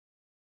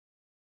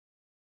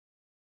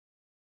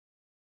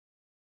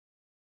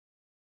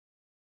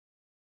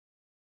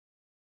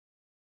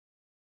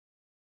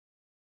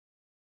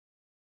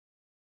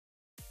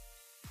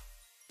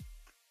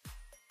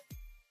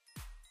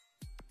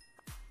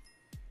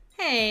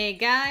Hey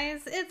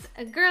guys, it's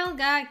Girl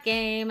Got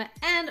Game,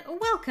 and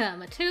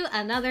welcome to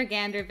another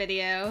Gander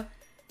video.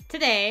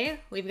 Today,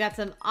 we've got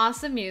some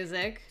awesome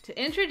music to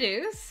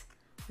introduce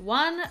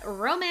one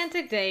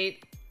romantic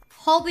date.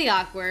 Hold the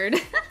awkward.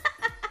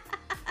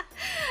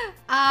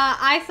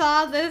 I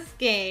saw this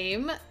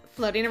game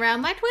floating around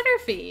my Twitter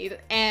feed,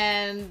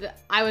 and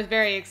I was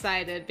very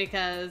excited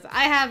because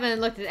I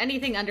haven't looked at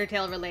anything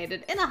Undertale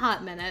related in a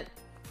hot minute.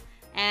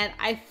 And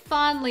I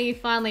fondly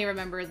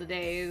remember the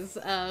days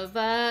of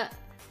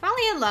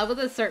falling in love with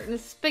a certain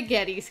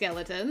spaghetti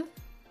skeleton.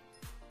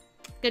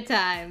 Good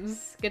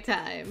times, good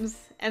times.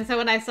 And so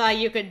when I saw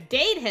you could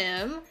date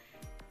him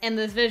in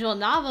this visual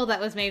novel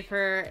that was made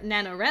for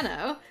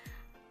NaNoWriMo,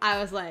 I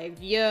was like,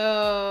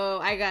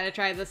 yo, I gotta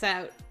try this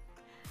out.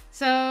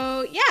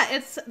 So yeah,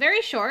 it's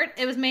very short.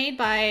 It was made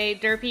by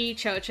Derpy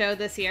Chocho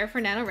this year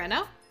for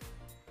NaNoWriMo.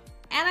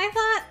 And I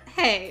thought,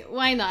 hey,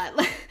 why not?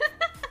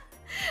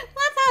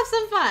 Let's have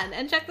some fun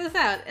and check this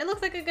out. It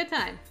looks like a good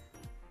time.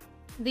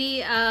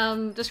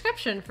 The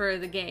description for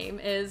the game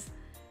is,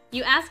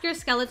 you ask your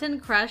skeleton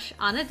crush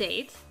on a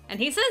date, and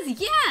he says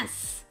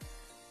yes!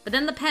 But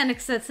then the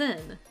panic sets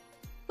in.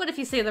 What if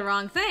you say the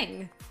wrong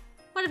thing?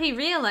 What if he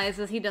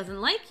realizes he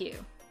doesn't like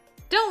you?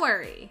 Don't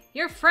worry,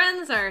 your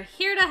friends are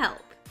here to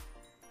help.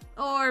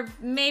 Or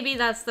maybe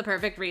that's the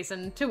perfect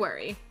reason to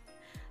worry.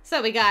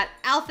 So we got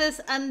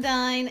Alphys,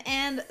 Undyne,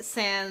 and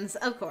Sans,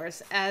 of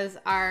course, as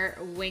our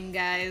wing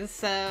guys.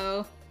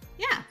 So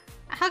yeah,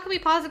 how can we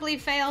possibly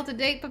fail to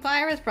date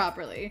Papyrus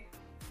properly?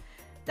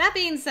 That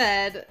being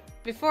said,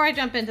 before I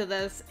jump into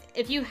this,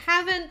 if you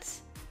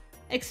haven't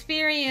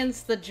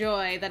experienced the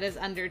joy that is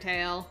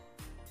Undertale,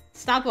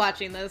 stop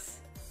watching this.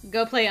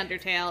 Go play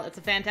Undertale. It's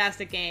a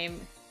fantastic game.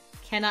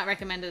 Cannot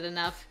recommend it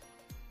enough.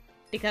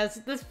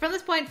 Because from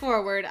this point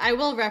forward, I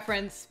will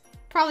reference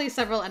probably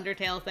several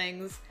Undertale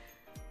things.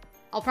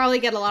 I'll probably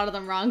get a lot of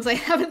them wrong because I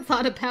haven't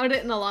thought about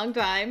it in a long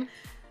time.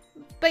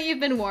 But you've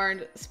been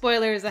warned.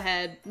 Spoilers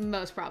ahead,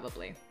 most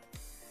probably.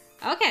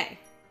 Okay,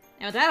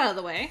 and with that out of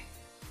the way,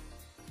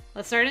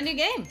 let's start a new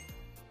game.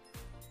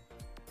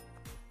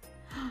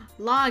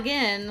 Log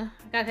in. I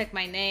gotta pick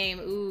my name.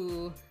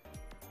 Ooh.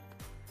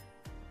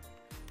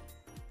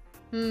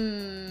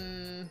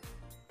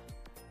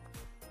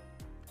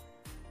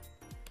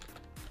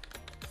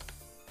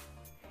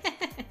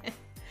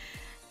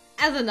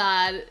 As a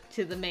nod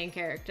to the main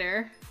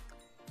character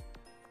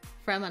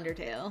from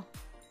Undertale,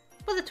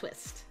 with a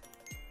twist.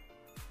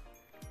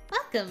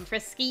 Welcome,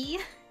 Frisky!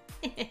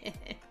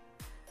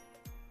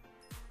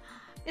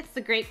 It's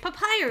the great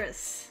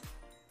Papyrus!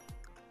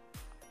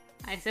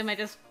 I assume I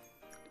just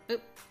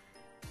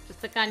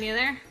click on you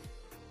there.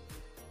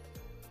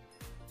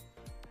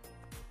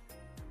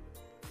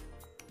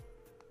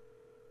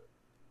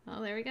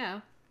 Oh, there we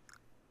go.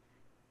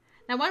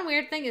 Now, one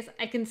weird thing is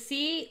I can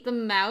see the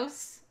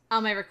mouse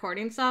on my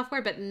recording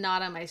software, but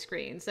not on my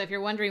screen. So if you're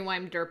wondering why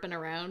I'm derping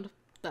around,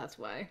 that's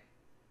why.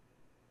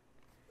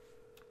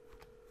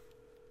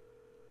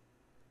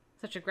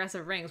 Such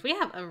aggressive rings. We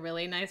have a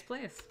really nice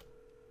place.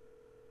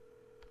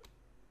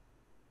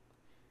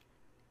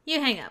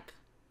 You hang up.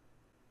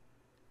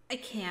 I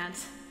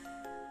can't.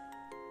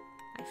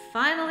 I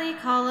finally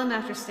call him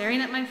after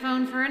staring at my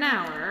phone for an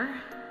hour.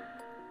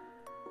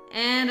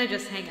 And I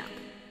just hang up.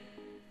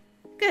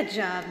 Good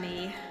job,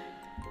 me.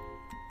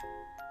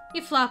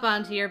 You flop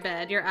onto your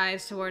bed, your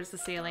eyes towards the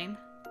ceiling.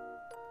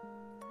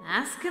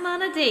 Ask him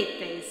on a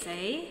date, they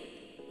say.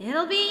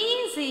 It'll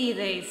be easy,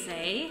 they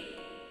say.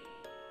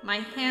 My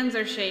hands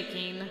are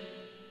shaking,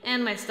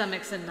 and my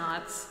stomach's in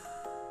knots.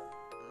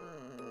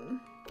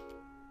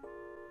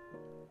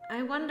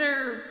 I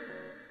wonder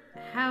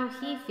how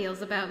he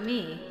feels about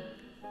me.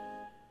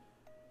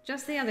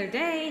 Just the other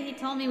day, he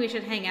told me we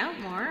should hang out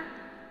more.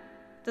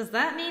 Does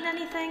that mean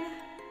anything?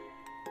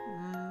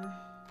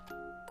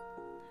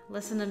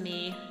 Listen to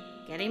me,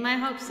 getting my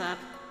hopes up.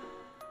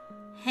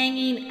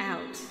 Hanging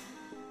out.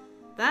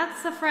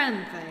 That's a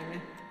friend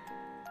thing.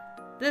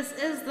 This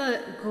is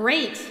the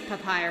great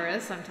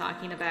Papyrus I'm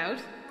talking about.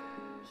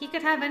 He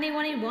could have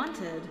anyone he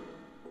wanted.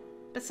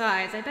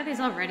 Besides, I bet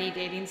he's already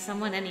dating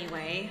someone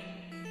anyway.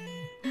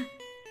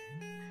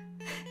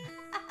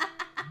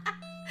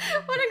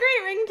 What a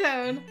great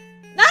ringtone.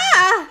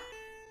 Ah!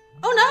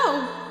 Oh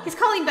no! He's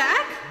calling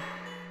back?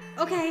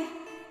 Okay.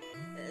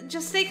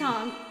 Just stay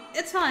calm.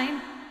 It's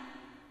fine.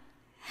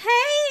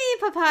 Hey,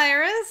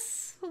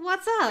 Papyrus!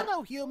 What's up?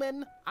 Hello,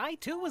 human. I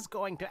too was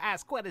going to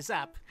ask what is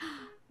up.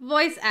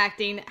 Voice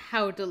acting,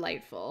 how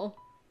delightful.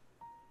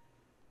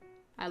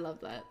 I love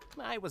that.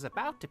 I was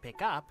about to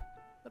pick up,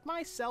 but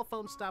my cell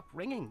phone stopped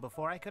ringing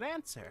before I could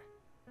answer.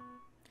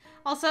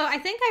 Also, I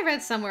think I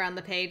read somewhere on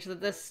the page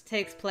that this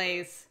takes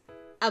place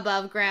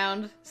above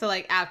ground, so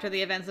like after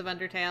the events of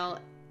Undertale,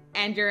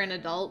 and you're an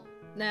adult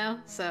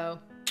now, so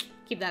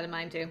keep that in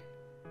mind too.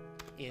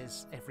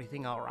 Is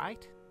everything all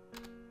right?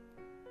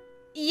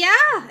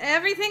 Yeah,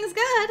 everything's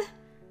good.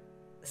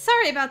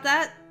 Sorry about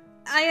that.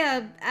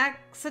 I,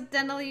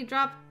 accidentally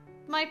dropped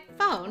my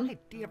phone. My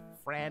dear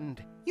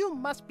friend, you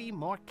must be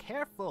more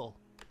careful.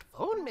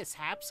 Phone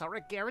mishaps are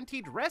a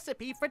guaranteed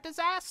recipe for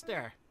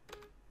disaster.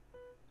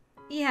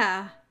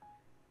 Yeah,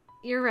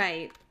 you're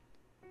right,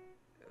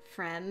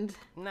 friend.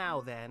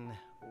 Now then,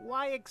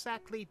 why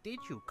exactly did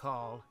you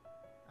call?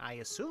 I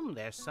assume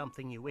there's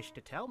something you wish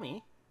to tell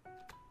me.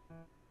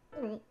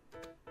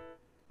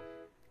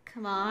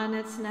 Come on,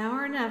 it's now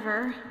or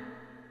never.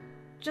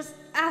 Just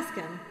ask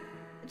him.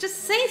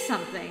 Just say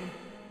something.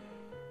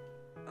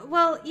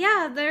 Well,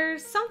 yeah,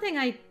 there's something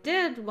I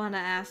did want to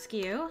ask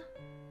you.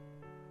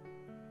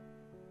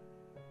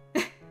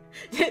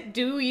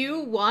 Do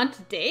you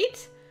want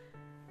date?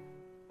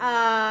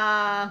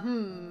 How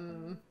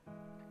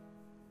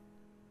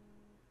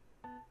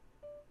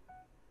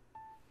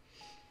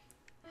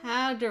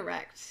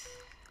direct?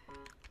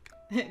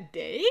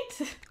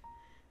 Date?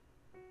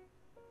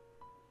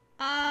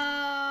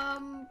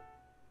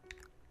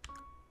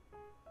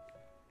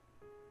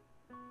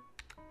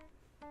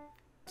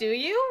 Do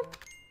you?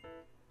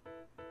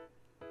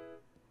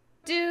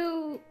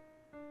 Do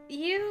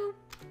you?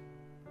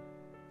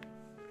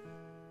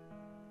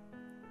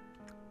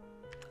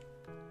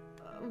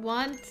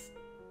 Want?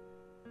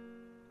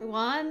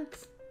 Why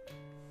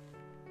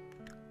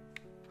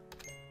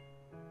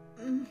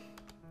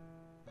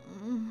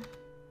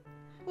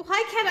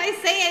can't I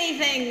say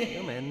anything?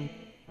 Human,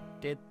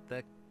 did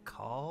the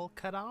call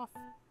cut off?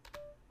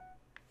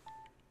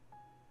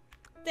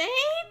 Date?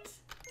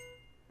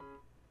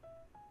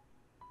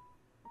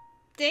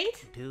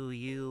 Date? Do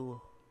you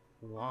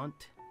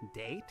want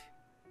date?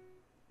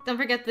 Don't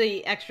forget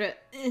the extra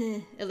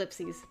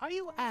ellipses. Are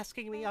you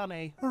asking me on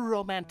a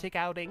romantic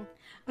outing?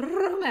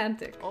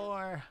 Romantic.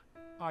 Or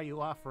are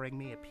you offering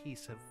me a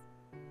piece of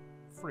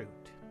fruit?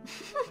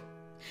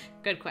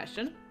 Good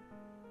question.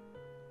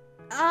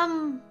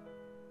 The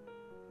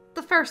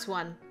first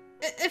one,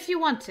 if you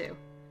want to.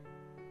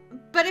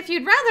 But if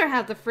you'd rather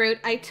have the fruit,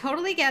 I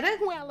totally get it.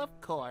 Well, of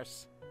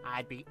course.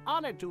 I'd be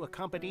honored to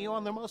accompany you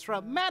on the most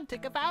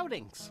romantic of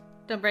outings.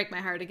 Don't break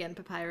my heart again,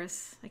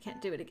 Papyrus. I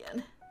can't do it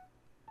again.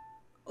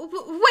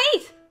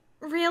 Wait!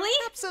 Really?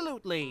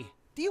 Absolutely.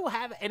 Do you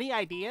have any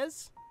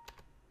ideas?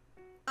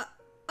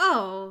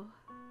 Oh.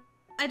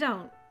 I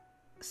don't.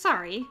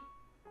 Sorry.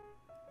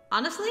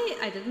 Honestly,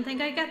 I didn't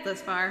think I'd get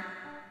this far.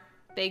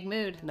 Big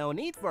mood. No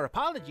need for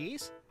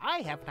apologies. I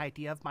have an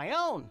idea of my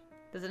own.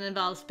 Does it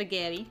involve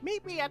spaghetti?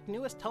 Meet me at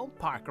Newest Home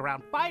Park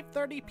around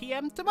 5:30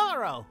 p.m.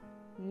 tomorrow.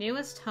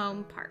 Newest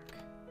Home Park.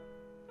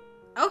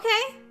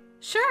 Okay,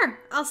 sure.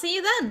 I'll see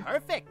you then.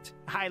 Perfect.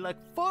 I look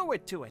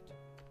forward to it.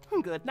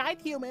 Good night,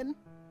 human.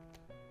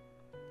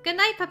 Good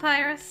night,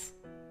 Papyrus.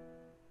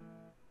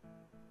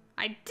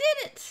 I did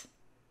it!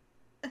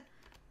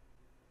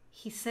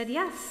 He said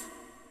yes.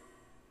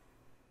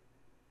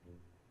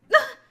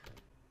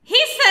 He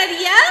said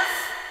yes?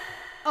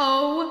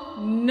 Oh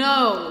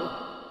no.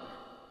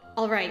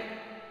 All right,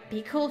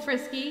 be cool,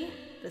 Frisky.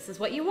 This is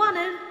what you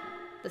wanted.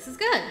 This is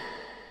good.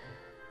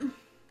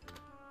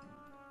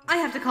 I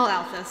have to call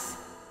Alphys.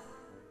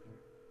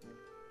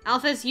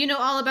 Alphys, you know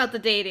all about the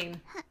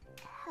dating.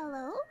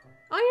 Hello?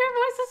 Oh, your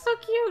voice is so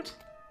cute.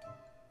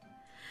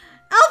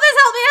 Alphys,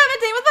 help me have a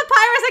date with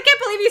Papyrus. I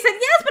can't believe he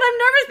said yes, but I'm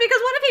nervous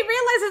because what if he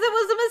realizes it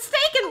was a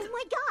mistake and... Oh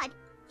my god!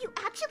 You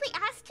actually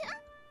asked him?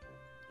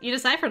 You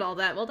deciphered all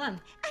that. Well done.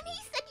 And he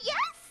said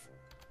yes?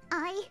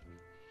 I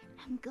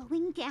am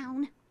going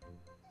down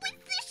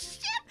with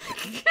this ship!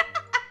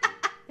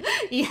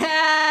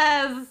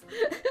 Yes!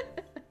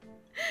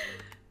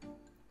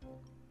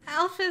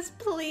 Alphys,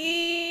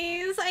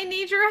 please. I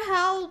need your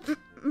help.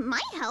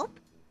 My help?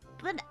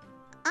 But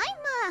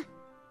I'm,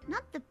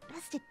 not the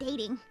best at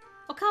dating.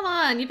 Oh, come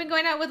on. You've been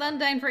going out with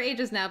Undyne for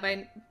ages now,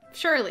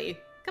 surely.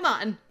 Come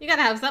on. You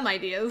gotta have some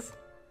ideas.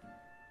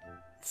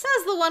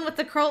 Says the one with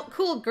the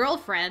cool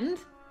girlfriend.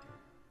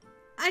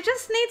 I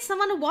just need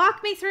someone to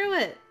walk me through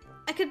it.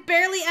 I could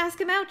barely ask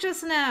him out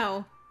just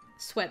now.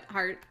 Sweat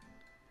heart.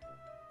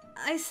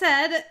 I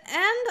said,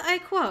 and I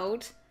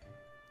quote,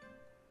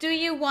 "Do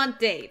you want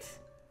date?"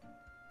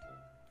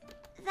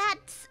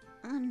 That's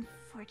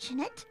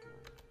unfortunate.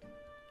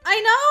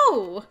 I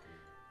know!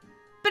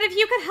 But if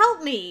you could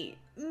help me,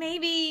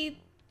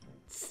 maybe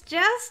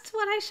suggest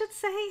what I should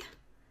say?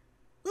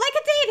 Like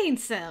a dating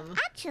sim.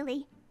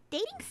 Actually,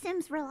 dating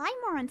sims rely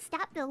more on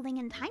stat building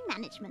and time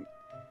management.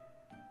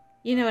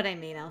 You know what I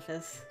mean,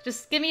 Alphys.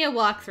 Just give me a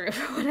walkthrough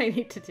for what I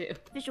need to do.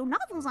 Visual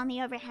novels, on the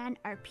other hand,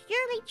 are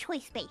purely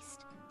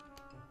choice-based.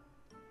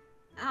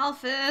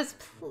 Alphys,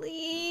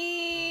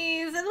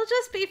 please. It'll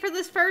just be for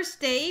this first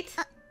date.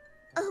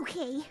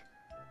 Okay.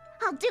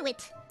 I'll do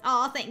it.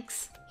 Aw,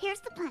 thanks. Here's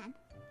the plan.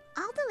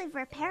 I'll deliver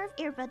a pair of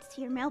earbuds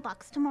to your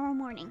mailbox tomorrow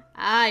morning.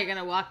 Ah, you're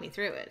gonna walk me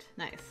through it.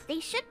 Nice. They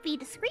should be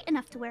discreet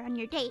enough to wear on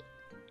your date,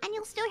 and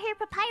you'll still hear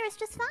Papyrus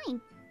just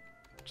fine.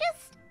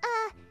 Just,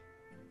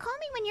 call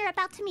me when you're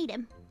about to meet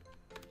him.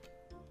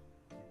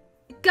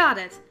 Got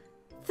it.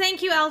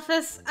 Thank you,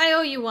 Alphys. I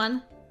owe you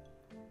one.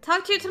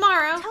 Talk to you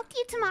tomorrow. Talk to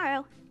you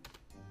tomorrow.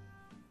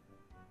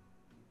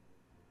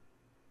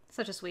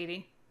 Such a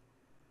sweetie.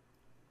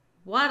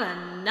 What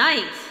a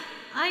night.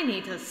 I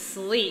need to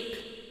sleep.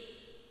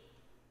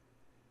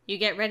 You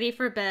get ready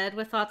for bed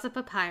with thoughts of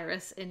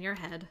Papyrus in your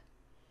head.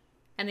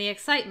 And the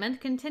excitement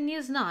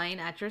continues gnawing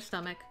at your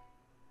stomach.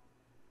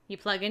 You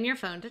plug in your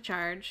phone to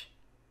charge.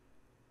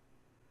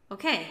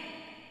 Okay,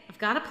 I've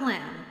got a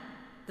plan.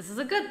 This is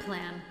a good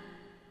plan.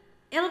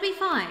 It'll be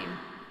fine.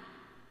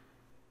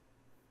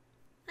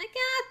 I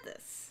got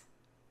this.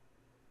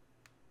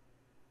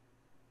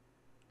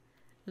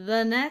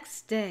 The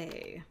next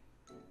day.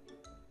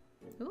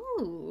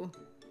 Ooh,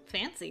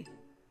 fancy.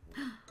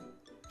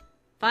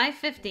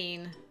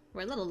 5:15.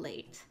 We're a little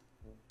late.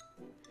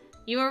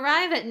 You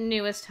arrive at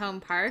newest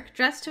home park,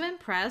 dressed to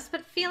impress,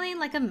 but feeling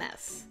like a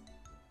mess.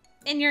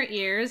 In your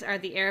ears are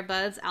the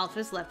earbuds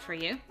Alphys left for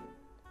you.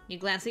 You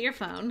glance at your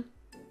phone.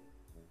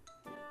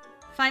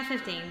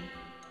 5:15.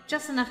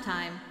 Just enough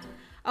time.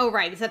 Oh,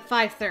 right, it's at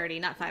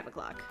 5:30, not 5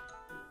 o'clock.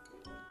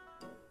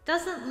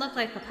 Doesn't look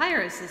like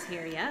Papyrus is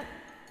here yet.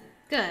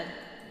 Good.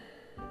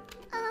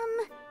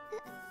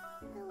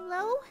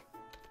 Hello?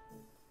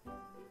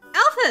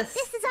 Alphys!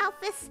 This is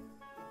Alphys.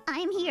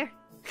 I'm here.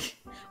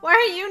 Why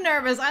are you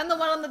nervous? I'm the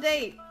one on the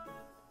date.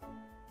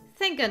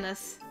 Thank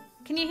goodness.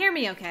 Can you hear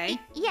me okay?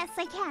 Yes,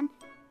 I can.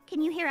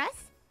 Can you hear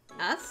us?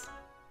 Us?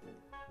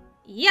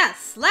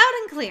 Yes, loud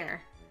and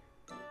clear.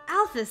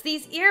 Alphys,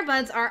 these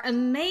earbuds are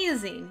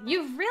amazing.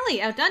 You've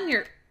really outdone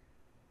your...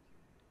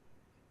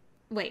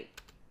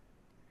 Wait.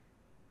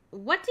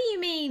 What do you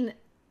mean,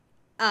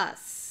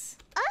 us?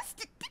 Us?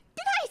 Did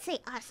I say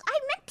us? I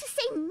meant to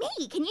say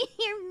me. Can you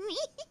hear me?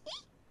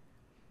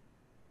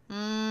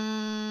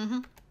 Mm-hmm.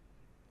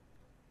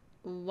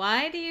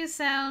 Why do you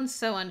sound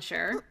so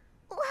unsure?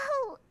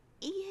 Well,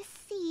 you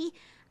see,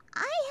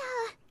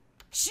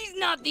 She's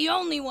not the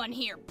only one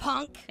here,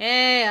 punk!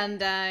 Hey,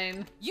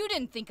 Undyne. You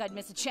didn't think I'd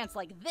miss a chance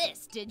like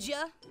this, did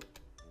ya?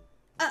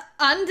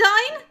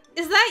 Undyne?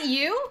 Is that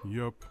you?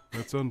 Yup,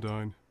 that's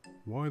Undyne.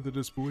 Why the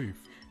disbelief?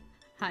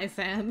 Hi,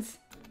 Sans.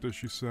 Does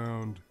she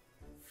sound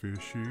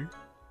fishy?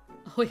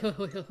 Oi, oi,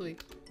 oi, oi.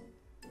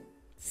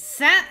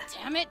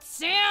 Damn it,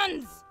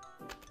 Sans!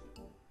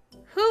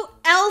 Who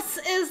else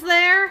is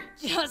there?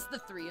 Just the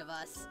three of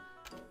us.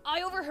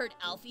 I overheard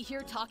Alfie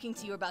here talking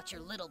to you about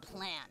your little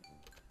plan.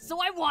 So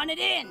I wanted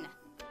in!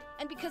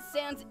 And because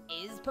Sans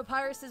is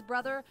Papyrus's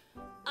brother,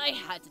 I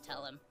had to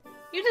tell him.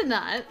 You did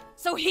not.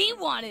 So he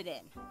wanted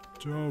in!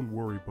 Don't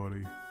worry,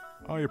 buddy.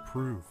 I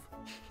approve.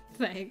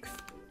 Thanks.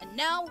 And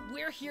now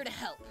we're here to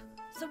help.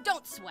 So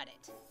don't sweat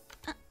it.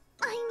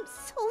 I'm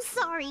so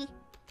sorry.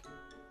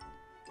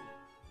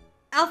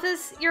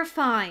 Alphys, you're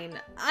fine.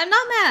 I'm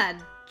not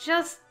mad.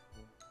 Just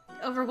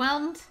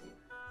overwhelmed.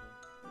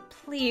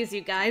 Please, you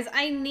guys,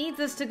 I need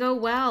this to go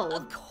well.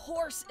 Of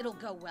course it'll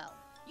go well.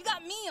 You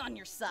got me on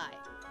your side.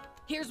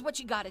 Here's what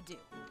you gotta do.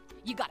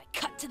 You gotta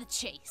cut to the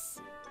chase.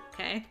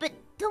 Okay. But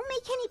don't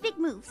make any big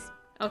moves.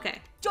 Okay.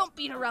 Don't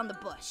beat around the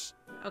bush.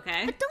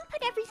 Okay. But don't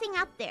put everything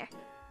out there.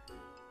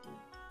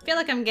 I feel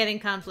like I'm getting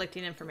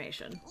conflicting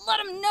information. Let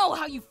them know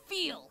how you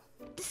feel.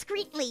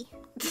 Discreetly.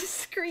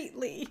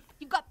 Discreetly.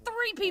 You've got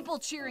 3 people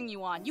cheering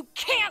you on. You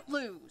can't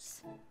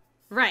lose.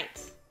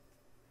 Right.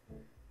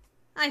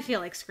 I feel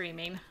like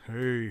screaming.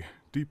 Hey,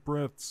 deep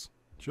breaths.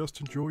 Just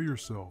enjoy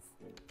yourself.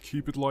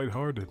 Keep it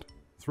lighthearted.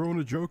 Throw in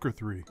a joke or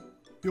 3.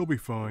 You'll be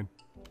fine.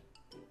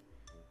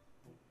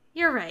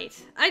 You're right.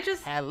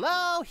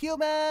 Hello,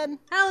 human!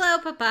 Hello,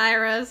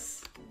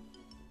 Papyrus.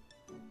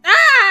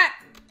 Ah!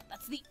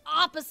 That's the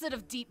opposite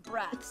of deep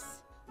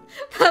breaths.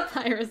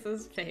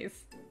 Papyrus's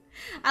face.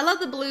 I love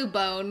the blue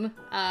bone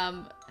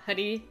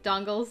hoodie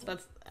dongles.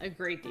 That's a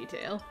great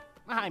detail.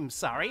 I'm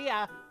sorry,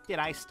 did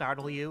I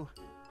startle you?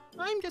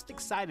 I'm just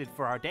excited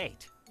for our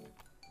date.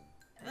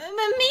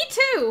 Me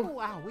too!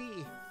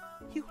 Wowee,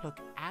 you look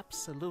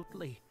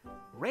absolutely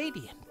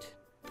radiant.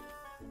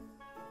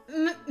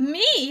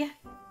 Me?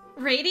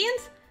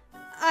 Radiant?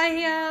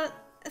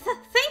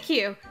 Thank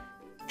you.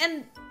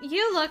 And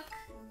you look,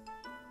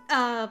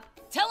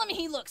 Tell him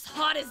he looks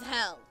hot as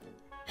hell.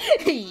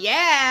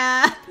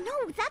 yeah!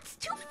 No, that's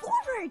too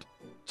forward.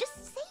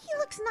 Just say he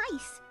looks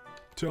nice.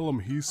 Tell him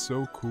he's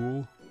so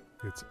cool.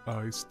 It's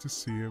ice to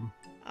see him.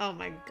 Oh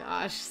my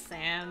gosh,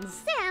 Sans.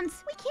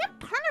 Sans, we can't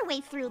pun our way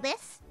through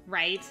this.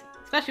 Right?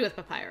 Especially with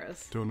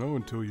Papyrus. Don't know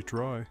until you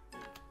try.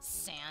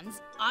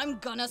 Sans, I'm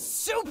gonna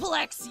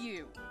suplex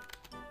you.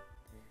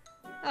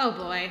 Oh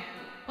boy.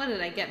 What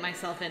did I get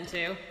myself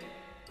into?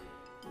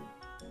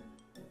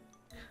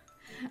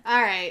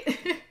 Alright.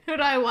 Who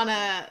do I want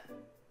to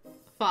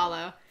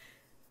follow?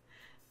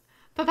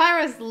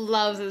 Papyrus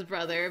loves his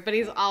brother, but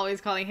he's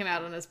always calling him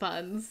out on his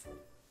puns.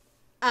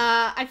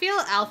 I feel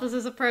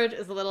Alphys' approach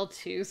is a little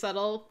too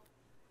subtle.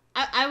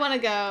 I want to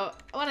go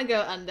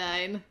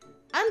Undyne.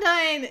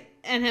 Undyne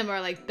and him are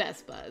like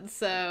best buds,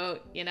 so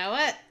you know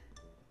what?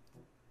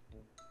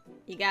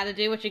 You gotta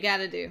do what you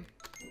gotta do.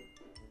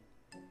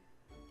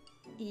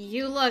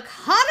 You look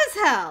hot as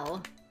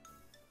hell!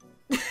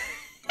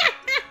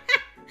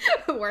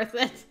 Worth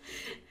it.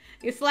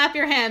 You slap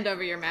your hand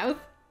over your mouth.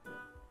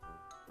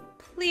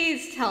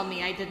 Please tell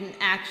me I didn't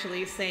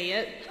actually say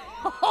it.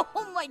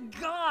 Oh my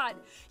god!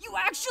 You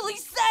actually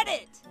said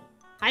it!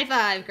 High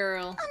five,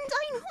 girl.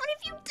 Undyne, what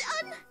have you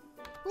done?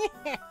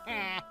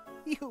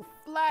 You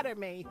flatter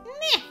me.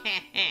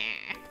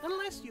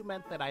 Unless you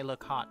meant that I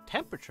look hot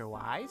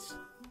temperature-wise.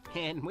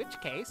 In which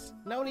case,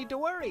 no need to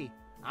worry.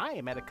 I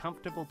am at a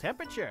comfortable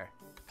temperature.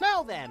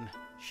 Now then,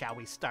 shall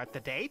we start the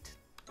date?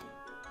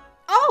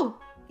 Oh,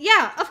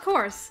 yeah, of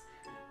course.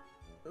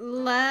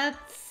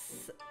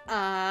 Let's,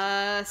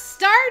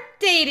 start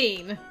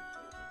dating.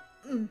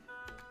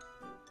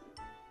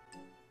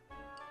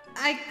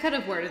 I could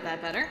have worded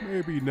that better.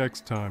 Maybe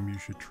next time you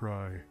should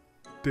try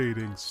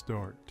dating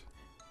start.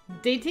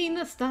 Dating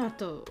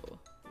starto.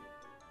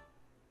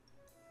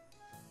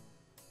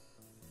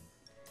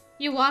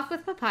 You walk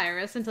with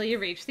Papyrus until you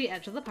reach the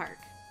edge of the park.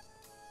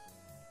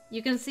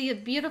 You can see a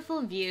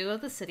beautiful view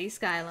of the city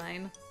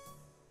skyline.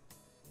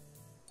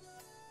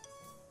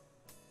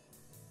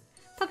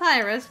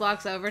 Papyrus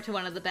walks over to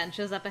one of the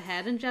benches up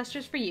ahead and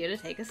gestures for you to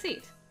take a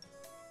seat.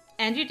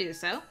 And you do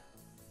so.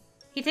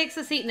 He takes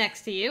the seat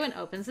next to you and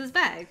opens his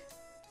bag.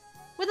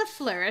 With a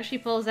flourish, he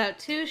pulls out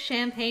 2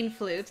 champagne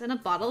flutes and a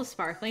bottle of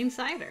sparkling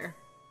cider.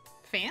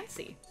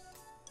 Fancy.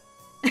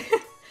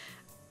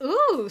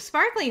 Ooh,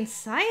 sparkling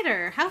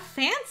cider! How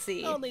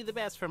fancy! Only the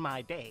best for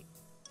my date.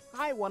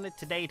 I wanted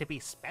today to be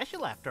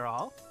special after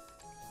all.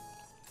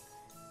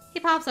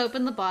 He pops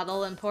open the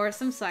bottle and pours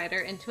some cider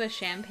into a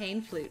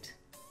champagne flute.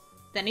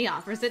 Then he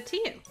offers it to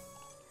you.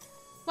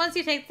 Once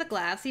you take the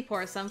glass, he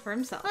pours some for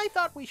himself. I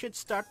thought we should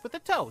start with a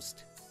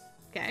toast.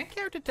 Okay.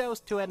 Care to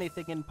toast to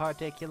anything in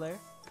particular?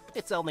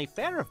 It's only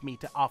fair of me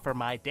to offer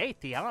my date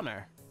the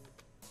honor.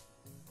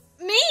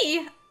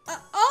 Me?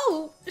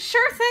 Oh,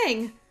 sure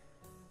thing.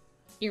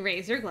 You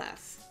raise your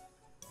glass.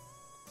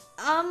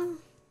 A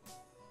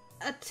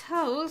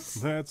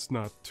toast? That's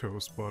not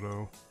toast,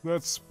 Butto.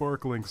 That's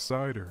sparkling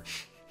cider.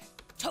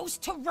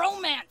 Toast to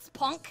romance,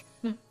 punk!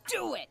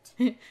 Do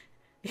it!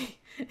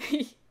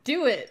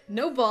 Do it.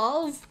 No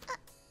balls.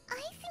 I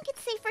think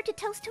it's safer to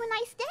toast to a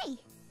nice day.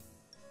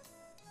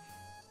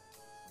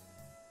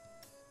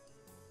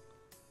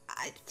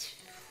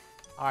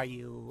 Are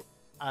you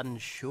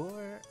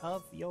unsure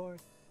of your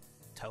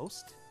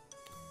toast?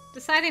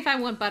 Deciding if I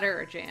want butter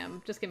or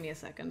jam. Just give me a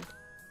second.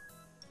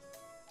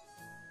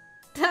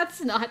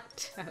 That's not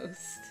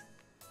toast.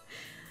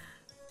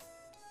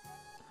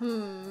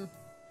 I'm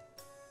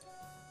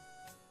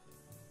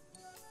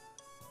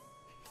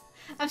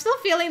still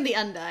feeling the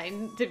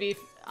Undyne, to be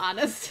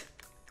honest.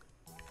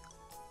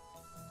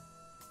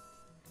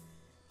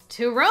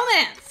 To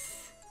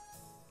romance!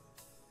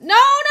 No,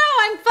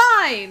 I'm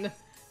fine!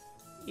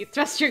 You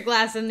thrust your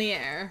glass in the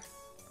air.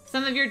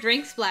 Some of your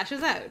drink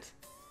splashes out.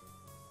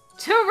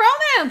 To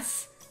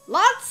romance!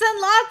 Lots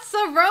and lots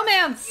of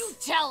romance! You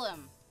tell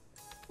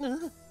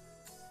him!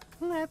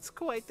 That's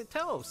quite the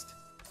toast.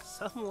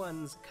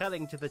 Someone's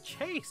cutting to the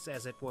chase,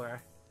 as it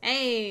were.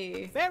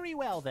 Hey! Very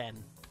well,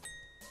 then.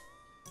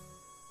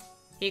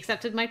 He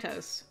accepted my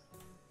toast.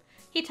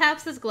 He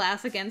taps his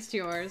glass against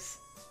yours.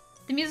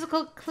 The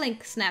musical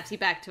clink snaps you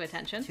back to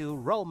attention. To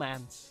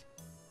romance.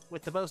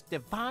 With the most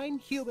divine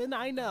human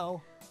I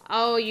know.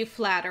 Oh, you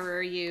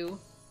flatterer, you.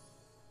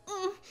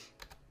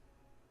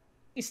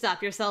 You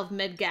stop yourself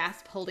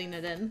mid-gasp, holding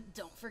it in.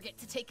 Don't forget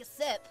to take a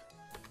sip.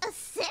 A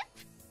sip?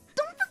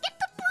 Don't forget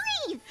to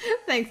breathe!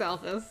 Thanks,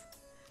 Alphys.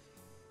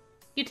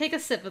 You take a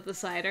sip of the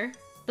cider.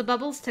 The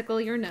bubbles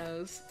tickle your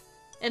nose.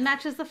 It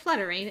matches the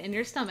fluttering in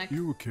your stomach.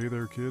 You okay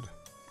there, kid?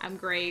 I'm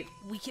great.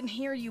 We can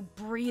hear you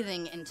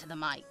breathing into the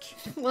mic.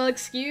 Well,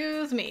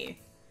 excuse me.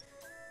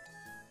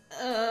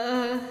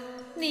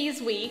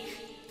 Knees weak.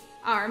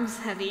 Arms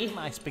heavy.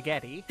 My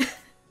spaghetti.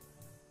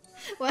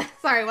 What?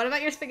 Sorry, what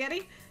about your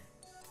spaghetti?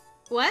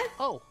 What?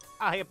 Oh,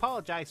 I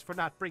apologize for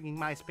not bringing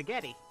my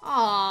spaghetti.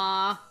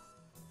 Aww.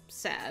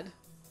 Sad.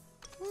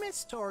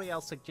 Miss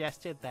Toriel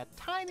suggested that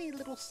tiny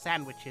little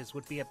sandwiches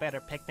would be a better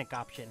picnic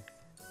option.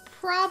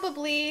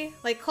 Probably.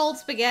 Like, cold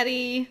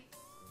spaghetti,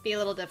 be a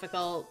little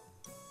difficult.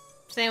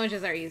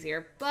 Sandwiches are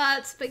easier,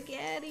 but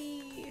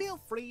spaghetti... Feel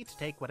free to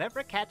take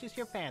whatever catches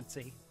your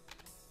fancy.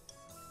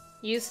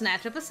 You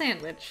snatch up a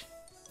sandwich.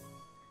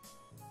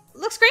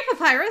 Looks great,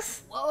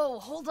 Papyrus! Whoa,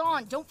 hold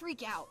on, don't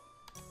freak out.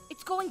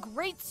 It's going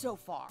great so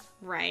far.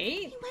 Right?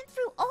 He went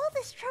through all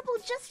this trouble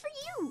just for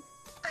you.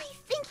 I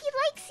think he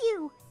likes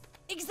you.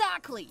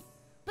 Exactly.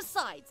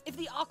 Besides, if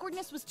the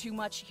awkwardness was too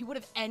much, he would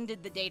have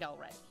ended the date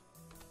already.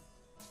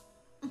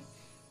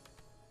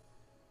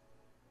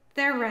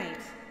 They're right.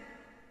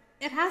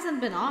 It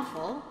hasn't been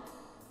awful.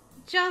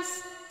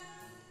 Just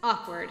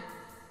awkward.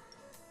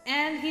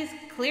 And he's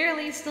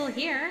clearly still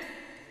here.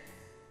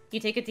 You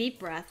take a deep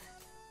breath.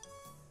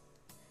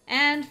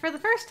 And for the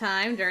first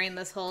time during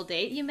this whole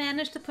date, you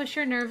manage to push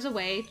your nerves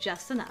away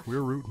just enough.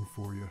 We're rooting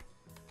for you.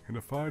 And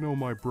if I know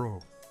my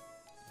bro,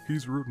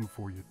 he's rooting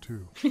for you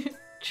too.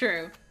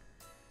 True.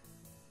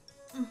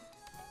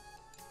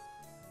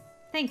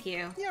 Thank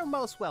you. You're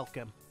most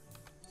welcome.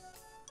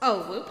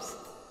 Oh, whoops.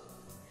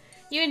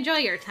 You enjoy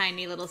your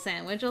tiny little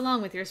sandwich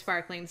along with your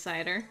sparkling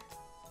cider.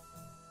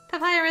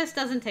 Papyrus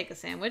doesn't take a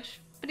sandwich,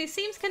 but he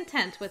seems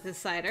content with his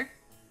cider.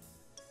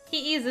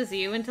 He eases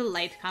you into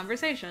light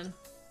conversation.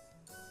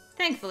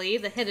 Thankfully,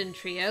 the hidden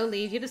trio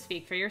leave you to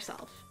speak for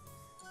yourself.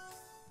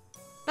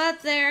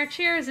 But their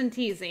cheers and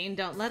teasing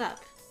don't let up.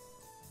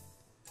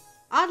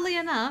 Oddly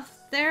enough,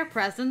 their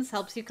presence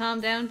helps you calm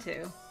down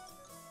too.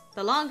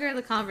 The longer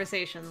the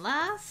conversation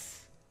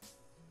lasts,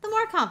 the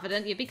more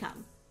confident you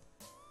become.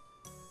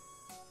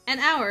 An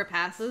hour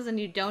passes and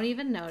you don't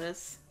even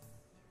notice.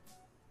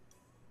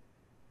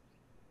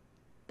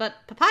 But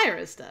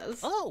Papyrus does.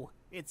 Oh,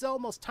 it's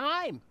almost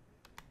time.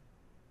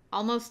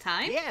 Almost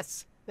time?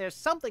 Yes, there's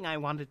something I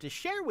wanted to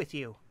share with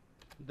you.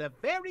 The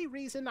very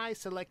reason I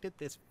selected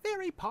this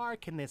very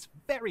park in this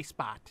very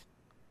spot.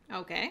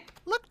 Okay.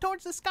 Look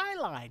towards the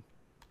skyline.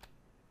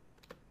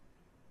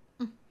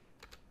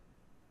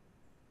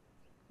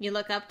 You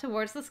look up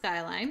towards the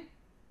skyline.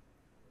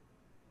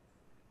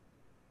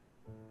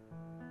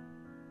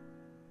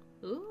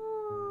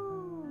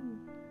 Ooh.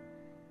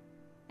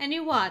 And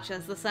you watch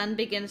as the sun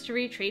begins to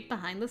retreat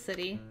behind the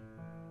city.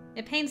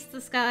 It paints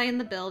the sky and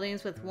the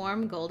buildings with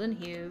warm golden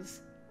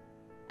hues.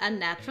 A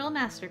natural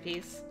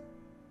masterpiece.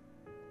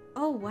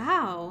 Oh,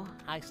 wow.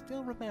 I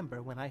still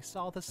remember when I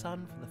saw the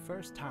sun for the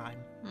first time.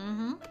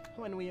 Mm-hmm.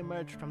 When we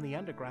emerged from the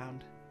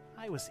underground,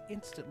 I was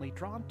instantly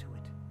drawn to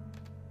it.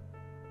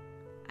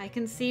 I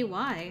can see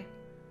why.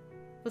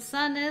 The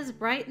sun is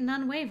bright and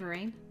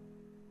unwavering.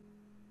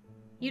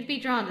 You'd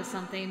be drawn to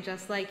something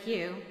just like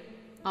you.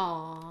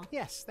 Aww.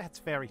 Yes, that's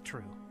very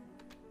true.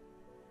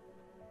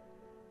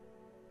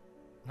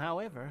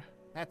 However,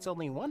 that's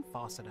only one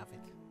facet of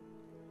it.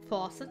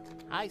 Faucet?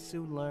 I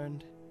soon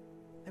learned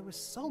there was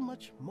so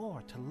much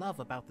more to love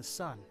about the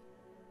sun.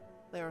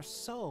 There are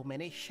so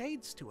many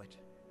shades to it.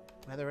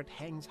 Whether it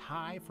hangs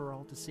high for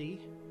all to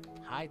see,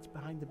 hides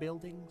behind the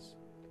buildings,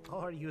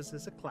 or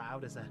uses a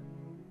cloud as a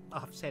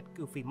offset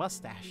goofy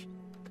mustache,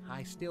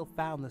 I still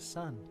found the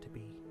sun to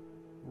be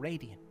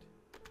radiant.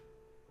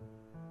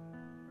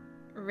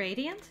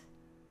 Radiant?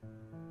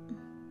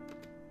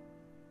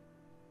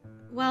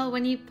 Well,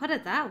 when you put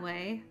it that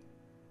way,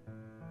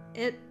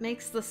 it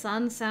makes the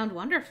sun sound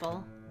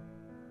wonderful.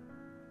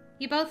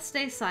 You both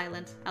stay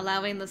silent,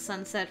 allowing the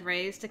sunset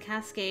rays to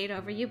cascade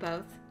over you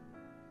both.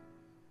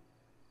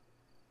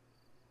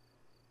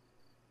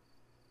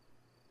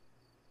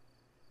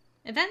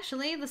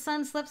 Eventually, the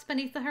sun slips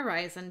beneath the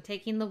horizon,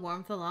 taking the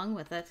warmth along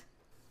with it.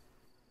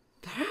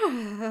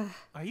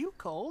 Are you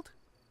cold?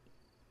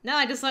 No,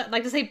 I just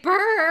like to say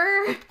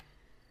brrr!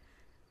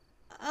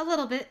 A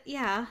little bit,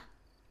 yeah.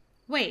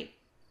 Wait,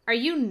 are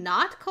you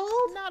not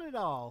cold? Not at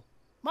all.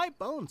 My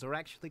bones are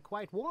actually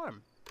quite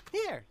warm.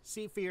 Here,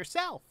 see for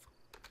yourself.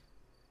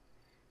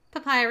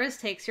 Papyrus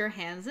takes your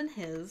hands in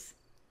his,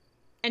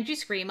 and you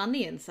scream on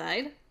the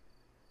inside.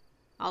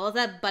 All of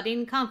that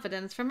budding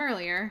confidence from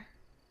earlier,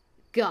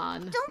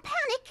 gone. Don't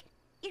panic!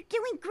 You're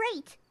doing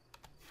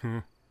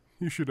great!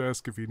 You should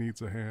ask if he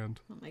needs a hand.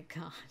 Oh my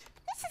god.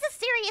 This is a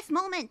serious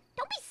moment!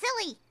 Don't be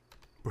silly!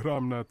 But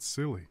I'm not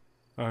silly.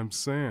 I'm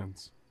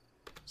Sans.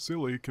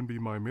 Silly can be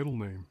my middle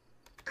name.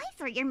 I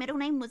thought your middle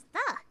name was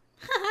The.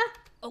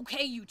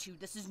 Okay, you two,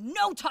 this is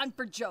no time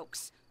for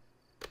jokes.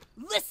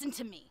 Listen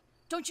to me.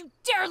 Don't you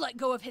dare let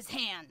go of his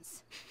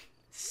hands.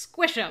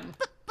 Squish him.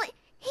 But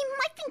he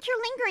might think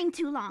you're lingering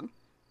too long.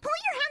 Pull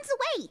your hands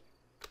away!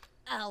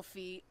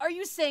 Alfie, are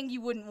you saying you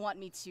wouldn't want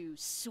me to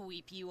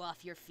sweep you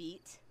off your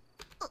feet?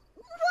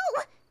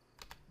 Whoa!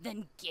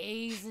 Then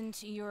gaze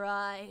into your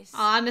eyes.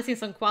 Aw, I'm missing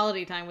some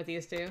quality time with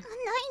these two.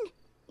 Nine,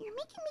 you're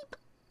making me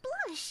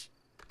blush.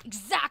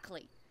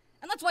 Exactly.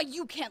 And that's why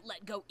you can't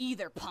let go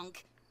either,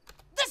 punk.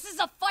 This is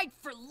a fight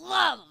for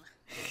love!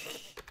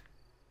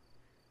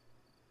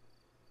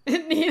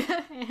 Need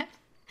a hand?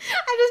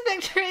 I'm just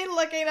picturing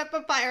looking at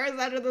Papyrus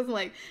after this,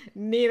 like,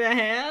 need a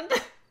hand?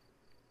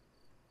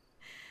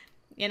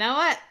 You know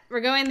what?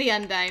 We're going the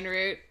Undyne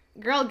route.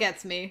 Girl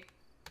gets me.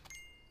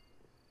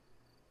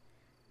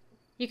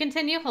 You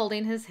continue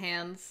holding his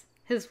hands.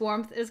 His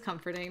warmth is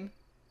comforting.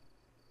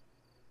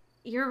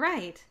 You're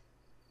right.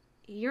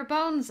 Your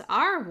bones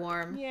are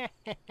warm.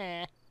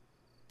 Yeah,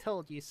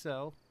 told you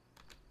so.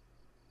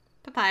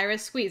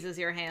 Papyrus squeezes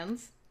your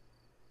hands.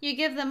 You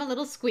give them a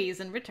little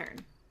squeeze in return.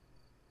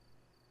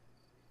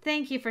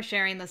 Thank you for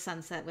sharing the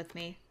sunset with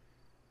me.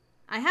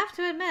 I have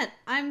to admit,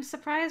 I'm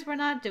surprised we're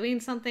not doing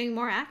something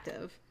more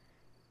active.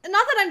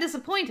 Not that I'm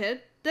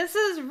disappointed. This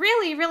is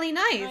really, really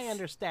nice. I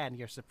understand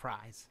your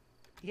surprise.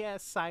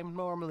 Yes, I'm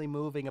normally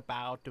moving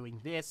about, doing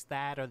this,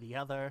 that, or the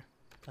other,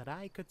 but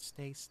I could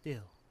stay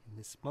still in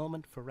this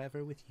moment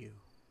forever with you.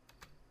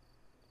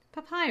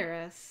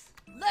 Papyrus.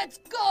 Let's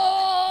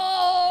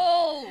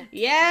go!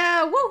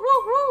 Yeah! Woo,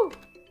 woo, woo!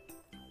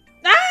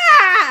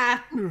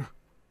 Ah! Undyne,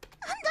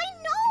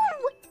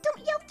 no!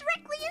 Don't yell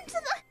directly into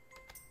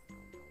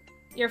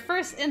the... Your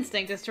first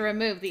instinct is to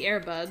remove the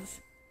earbuds.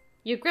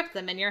 You grip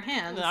them in your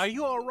hands. Are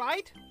you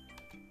alright?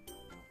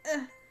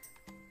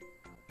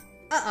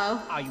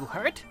 Uh-oh. Are you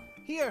hurt?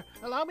 Here,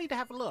 allow me to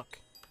have a look.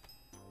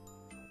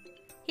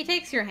 He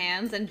takes your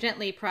hands and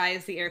gently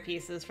pries the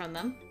earpieces from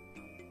them.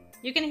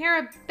 You can hear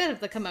a bit of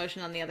the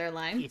commotion on the other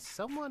line. Is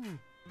someone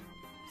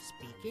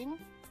speaking?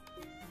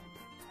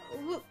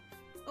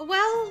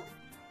 Well,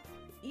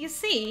 You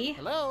see...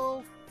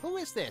 Hello? Who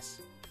is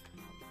this?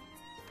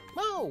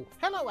 Oh,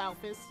 hello,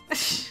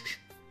 Alphys.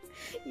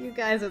 You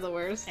guys are the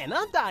worst. And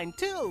Undyne,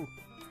 too.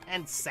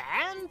 And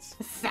Sans?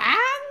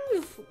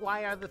 Sans?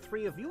 Why are the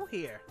three of you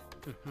here?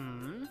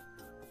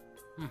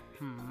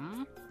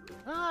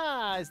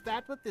 Ah, is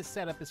that what this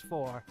setup is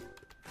for?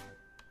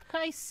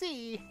 I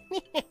see.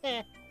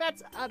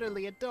 That's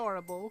utterly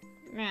adorable.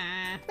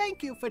 Nah.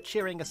 Thank you for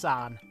cheering us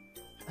on.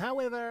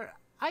 However,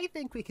 I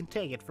think we can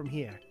take it from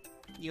here.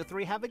 You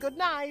three have a good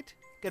night.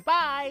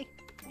 Goodbye.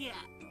 Yeah.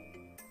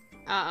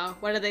 Uh-oh,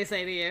 what did they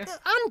say to you?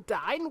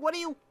 Undyne, what are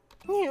you...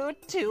 You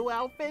too,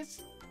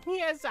 Alphys?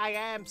 Yes, I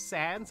am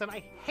Sans, and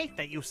I hate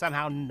that you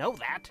somehow know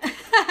that.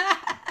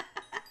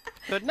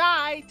 Good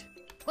night.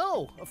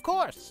 Oh, of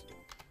course.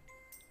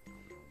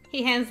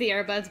 He hands the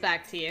earbuds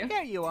back to you.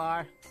 Here you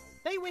are.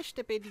 They wish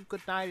to bid you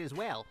good night as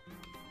well.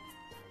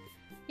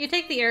 You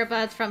take the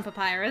earbuds from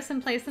Papyrus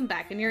and place them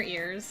back in your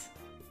ears.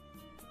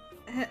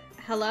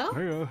 Hello?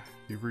 Hey,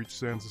 you've reached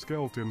Sans the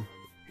Skeleton.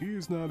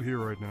 He's not here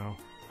right now.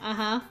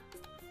 Uh-huh.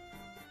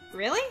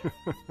 Really?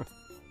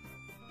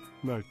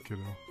 Night,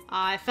 kiddo.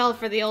 I fell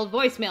for the old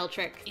voicemail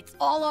trick. It's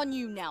all on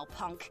you now,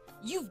 punk.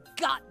 You've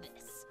got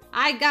this.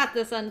 I got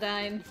this,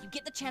 Undyne. If you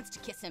get the chance to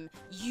kiss him,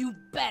 you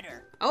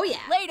better. Oh yeah.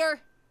 Later.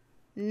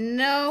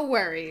 No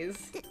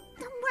worries. Don't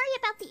worry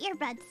about the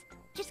earbuds.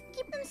 Just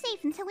keep them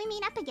safe until we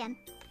meet up again.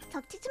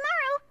 Talk to you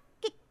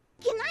tomorrow.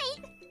 Good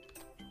night.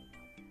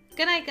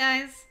 Good night,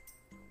 guys.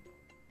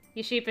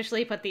 You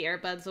sheepishly put the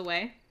earbuds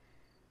away.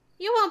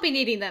 You won't be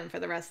needing them for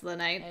the rest of the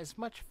night. As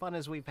much fun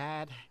as we've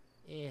had,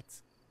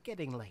 it's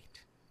getting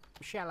late.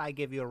 Shall I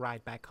give you a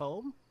ride back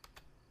home?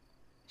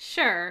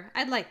 Sure,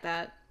 I'd like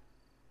that.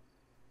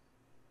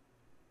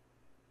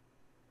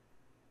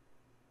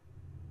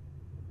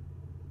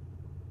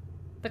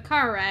 The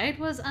car ride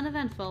was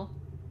uneventful.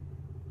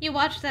 You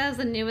watched as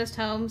the newest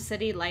home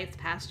city lights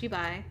passed you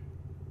by.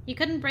 You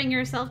couldn't bring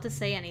yourself to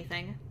say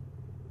anything.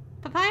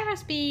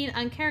 Papyrus being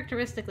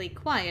uncharacteristically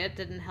quiet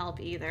didn't help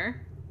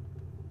either.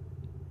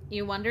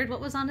 You wondered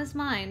what was on his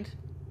mind.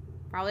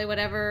 Probably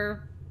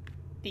whatever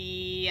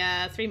the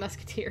Three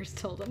Musketeers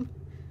told him.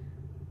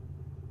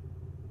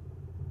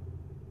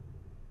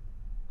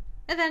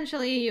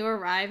 Eventually, you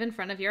arrive in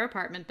front of your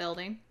apartment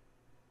building.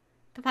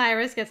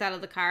 Papyrus gets out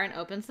of the car and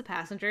opens the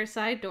passenger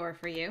side door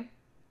for you.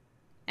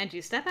 And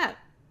you step out.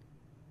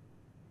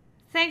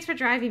 Thanks for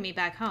driving me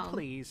back home.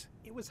 Please,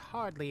 it was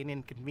hardly an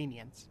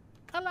inconvenience.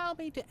 Allow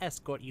me to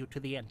escort you to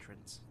the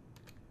entrance.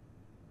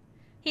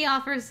 He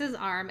offers his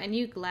arm and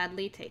you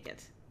gladly take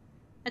it.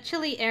 A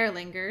chilly air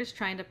lingers,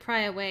 trying to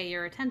pry away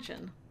your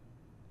attention.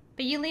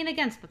 But you lean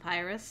against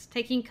Papyrus,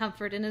 taking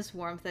comfort in his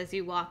warmth as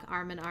you walk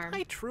arm in arm.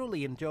 I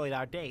truly enjoyed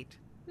our date.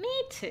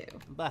 Me too.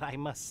 But I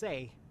must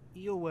say,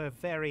 you were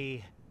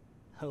very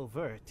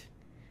overt.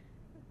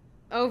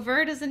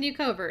 Overt is the new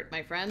covert,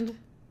 my friend.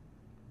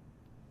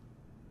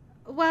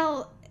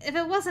 Well, if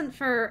it wasn't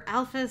for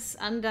Alphys,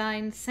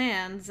 Undyne,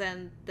 Sans,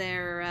 and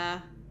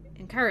their,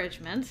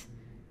 encouragement,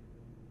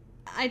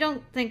 I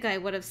don't think I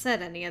would have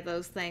said any of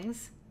those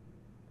things.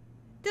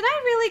 Did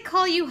I really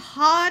call you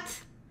hot?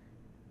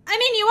 I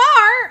mean, you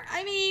are!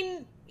 I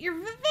mean, you're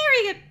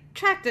very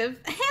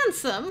attractive,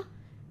 handsome.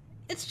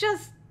 It's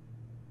just...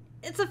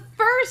 it's a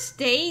first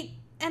date,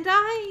 and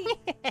I...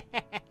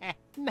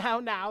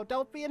 Now,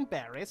 don't be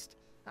embarrassed.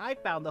 I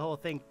found the whole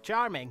thing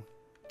charming.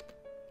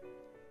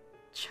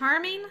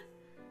 Charming?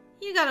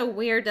 You got a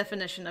weird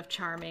definition of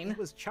charming. It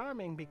was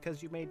charming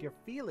because you made your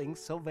feelings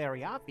so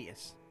very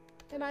obvious.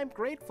 And I'm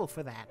grateful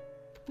for that.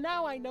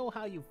 Now I know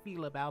how you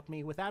feel about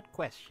me without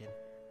question.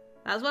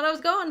 That's what I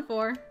was going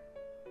for.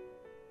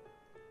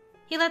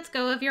 He lets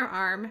go of your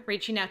arm,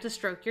 reaching out to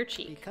stroke your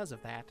cheek. Because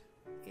of that,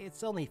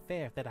 it's only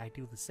fair that I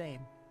do the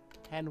same.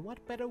 And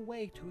what better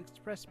way to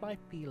express my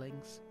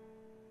feelings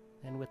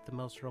than with the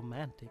most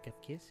romantic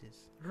of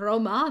kisses?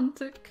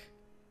 Romantic.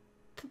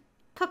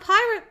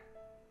 Papyrus...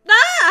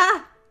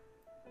 Ah!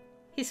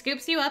 He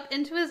scoops you up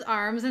into his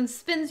arms and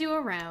spins you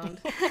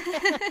around.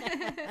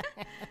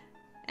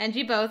 And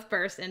you both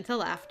burst into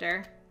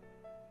laughter.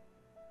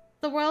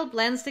 The world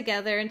blends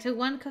together into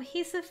one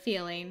cohesive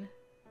feeling.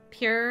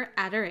 Pure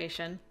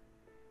adoration.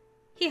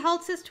 He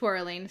halts his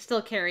twirling,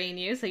 still carrying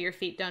you so your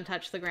feet don't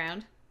touch the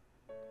ground.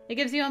 It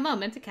gives you a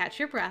moment to catch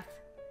your breath.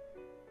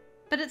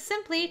 But it's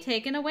simply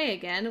taken away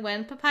again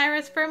when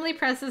Papyrus firmly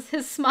presses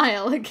his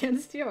smile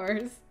against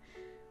yours.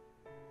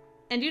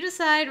 And you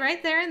decide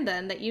right there and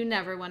then that you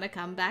never want to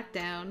come back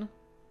down.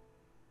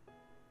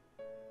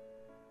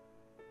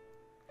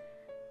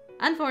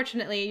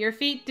 Unfortunately, your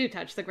feet do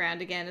touch the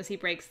ground again as he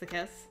breaks the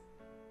kiss.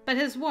 But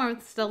his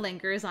warmth still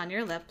lingers on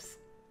your lips.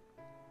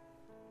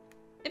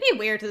 It'd be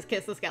weird to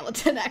kiss a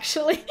skeleton,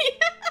 actually.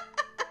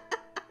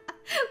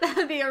 That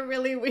would be a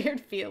really weird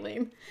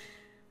feeling.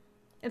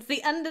 It's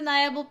the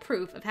undeniable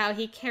proof of how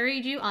he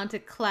carried you onto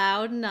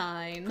Cloud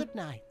 9. Good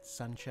night,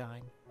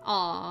 sunshine.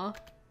 Aww.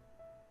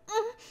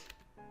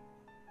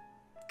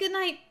 Good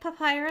night,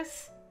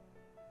 Papyrus.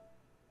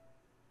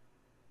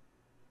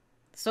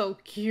 So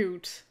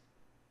cute.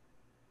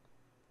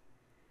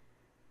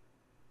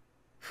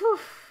 Whew,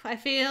 I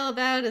feel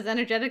about as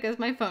energetic as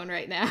my phone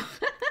right now.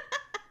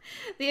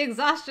 The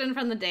exhaustion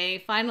from the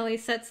day finally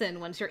sets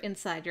in once you're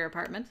inside your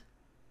apartment.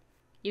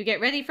 You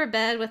get ready for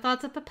bed with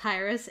thoughts of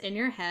Papyrus in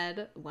your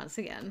head once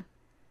again.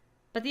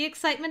 But the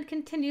excitement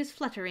continues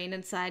fluttering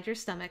inside your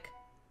stomach.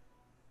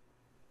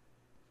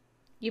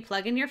 You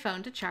plug in your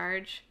phone to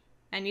charge,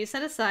 and you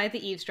set aside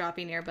the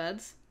eavesdropping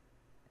earbuds.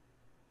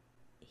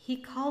 He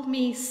called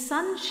me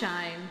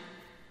Sunshine.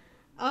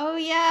 Oh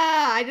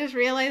yeah, I just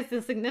realized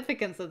the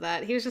significance of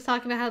that. He was just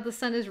talking about how the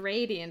sun is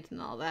radiant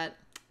and all that.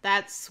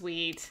 That's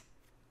sweet.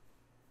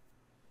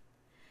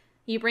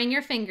 You bring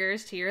your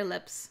fingers to your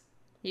lips.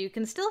 You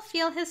can still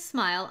feel his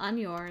smile on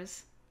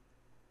yours.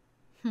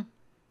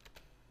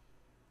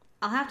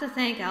 I'll have to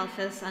thank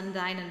Alphys,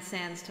 Undyne, and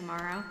Sans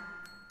tomorrow.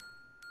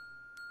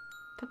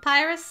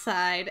 Papyrus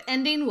sighed,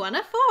 ending 1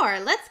 of 4.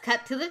 Let's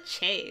cut to the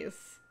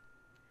chase.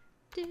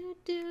 Do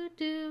do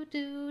do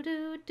do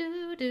do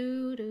do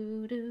do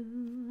do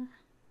do.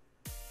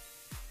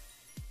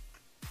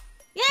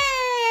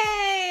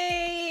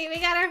 Yay! We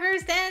got our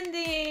first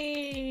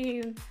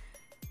ending!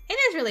 It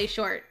is really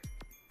short.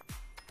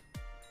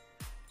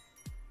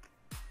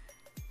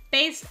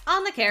 Based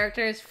on the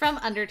characters from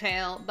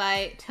Undertale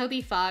by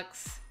Toby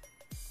Fox.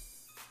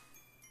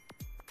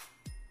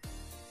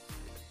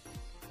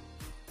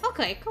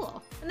 Okay,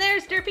 cool. And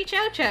there's Derpy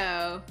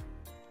Chocho,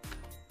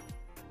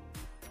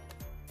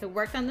 who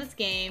worked on this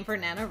game for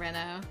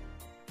NaNoRenO.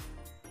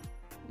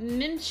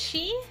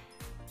 Mimishi,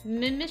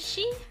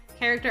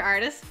 character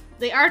artist.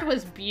 The art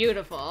was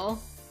beautiful.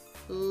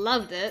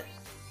 Loved it.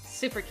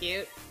 Super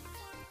cute.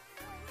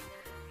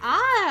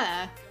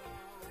 Ah!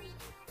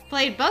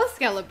 Played both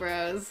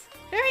Skelebros.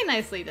 Very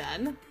nicely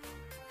done.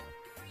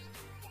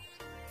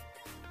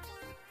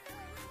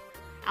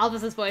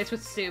 Alphys' voice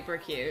was super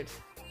cute.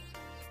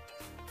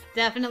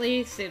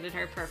 Definitely suited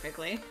her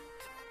perfectly.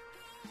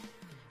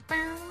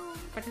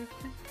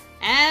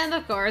 And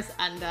of course,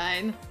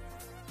 Undyne.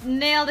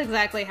 Nailed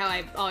exactly how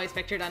I always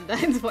pictured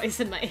Undyne's voice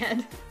in my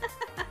head.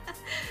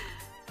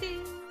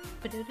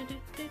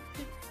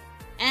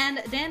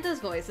 And Danda's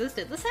voices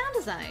did the sound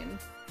design.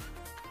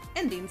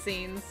 Ending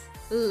scenes.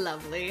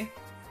 Lovely.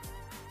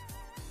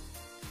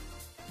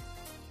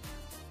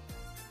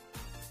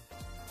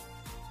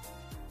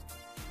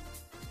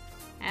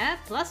 And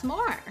plus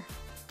more.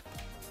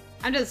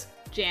 I'm just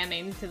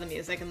jamming to the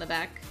music in the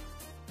back.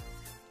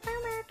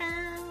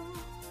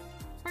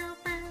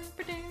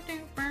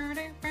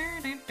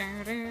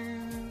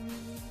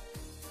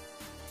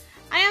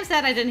 I am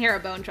sad I didn't hear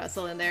a bone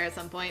trestle in there at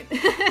some point.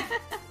 But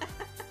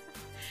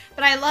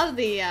I love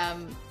the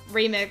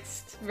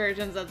remixed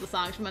versions of the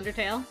songs from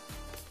Undertale.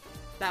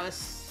 That was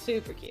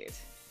super cute.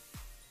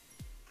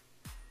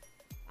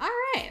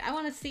 Alright, I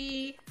want to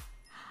see...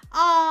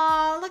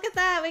 Oh, look at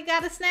that! We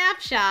got a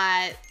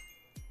snapshot!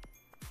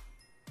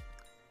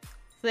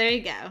 So there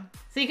you go.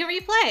 So you can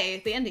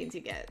replay the endings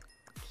you get.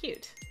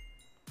 Cute.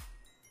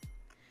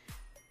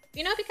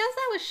 You know, because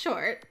that was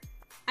short,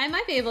 I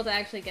might be able to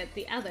actually get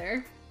the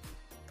other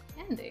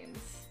endings.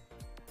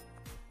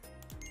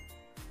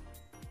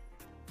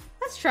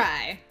 Let's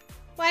try.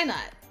 Why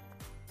not?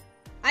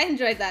 I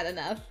enjoyed that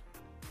enough.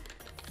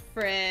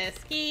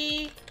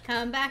 Frisky,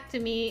 come back to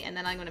me, and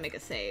then I'm gonna make a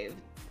save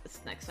this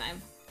next time.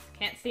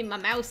 Can't see my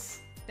mouse.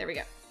 There we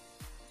go.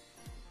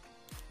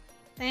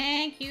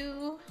 Thank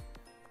you.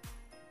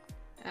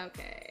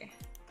 Okay.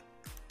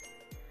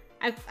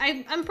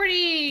 I'm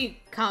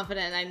pretty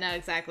confident I know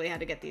exactly how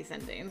to get these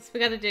endings. We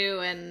gotta do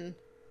an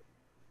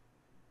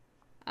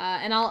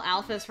all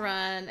Alphys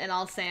run, an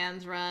all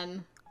Sans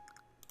run.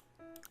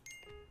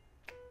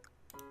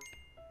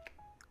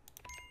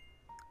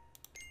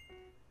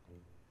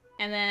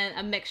 And then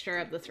a mixture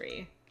of the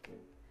 3.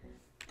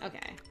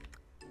 Okay.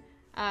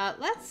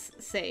 Let's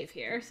save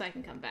here so I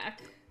can come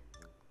back.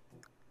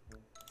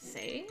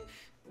 Save?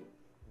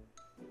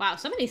 Wow,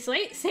 so many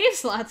save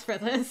slots for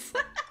this.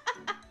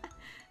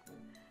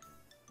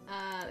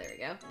 There we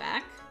go.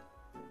 Back.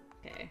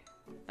 Okay.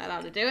 That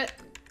ought to do it.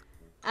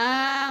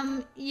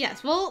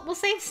 Yes, we'll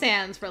save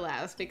Sans for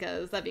last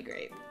because that'd be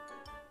great.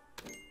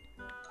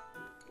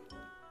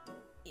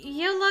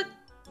 You look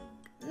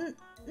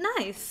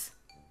nice.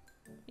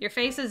 Your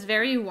face is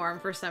very warm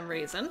for some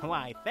reason.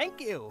 Why,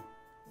 thank you.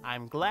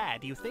 I'm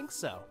glad you think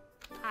so.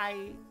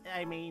 I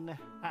mean,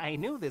 I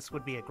knew this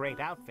would be a great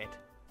outfit.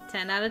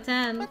 10 out of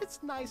 10. But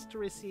it's nice to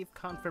receive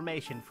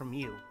confirmation from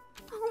you.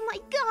 Oh my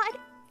god!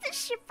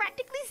 This ship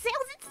practically sails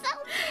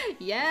itself!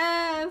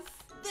 Yes!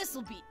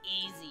 This'll be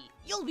easy.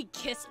 You'll be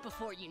kissed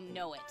before you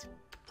know it.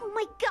 Oh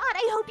my god,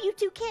 I hope you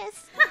two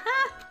kiss!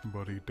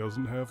 But he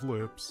doesn't have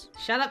lips.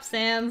 Shut up,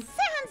 Sans.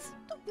 Sans!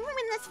 Don't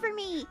ruin this for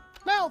me!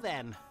 Now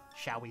then,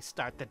 shall we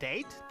start the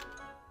date?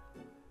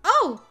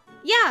 Oh!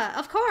 Yeah,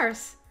 of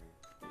course!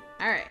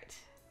 Alright.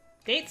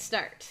 Date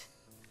start.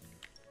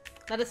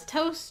 Let us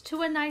toast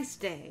to a nice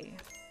day.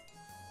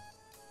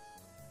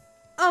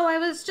 Oh, I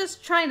was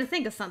just trying to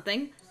think of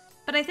something,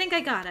 but I think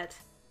I got it.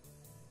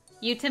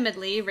 You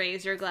timidly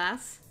raise your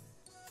glass.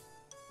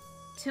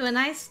 To a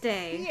nice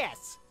day.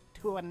 Yes,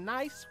 to a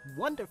nice,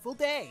 wonderful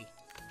day.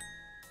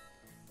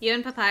 You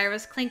and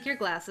Papyrus clink your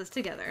glasses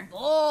together.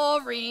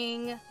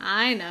 Boring.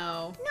 I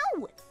know.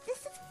 No, this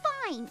is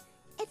fine.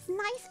 It's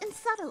nice and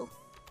subtle.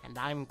 And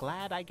I'm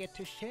glad I get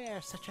to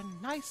share such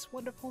a nice,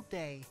 wonderful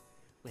day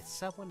with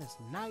someone as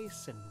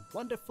nice and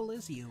wonderful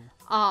as you.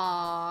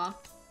 Aww.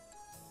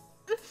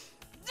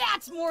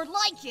 That's more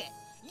like it.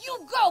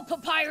 You go,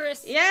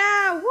 Papyrus.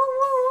 Yeah, woo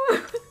woo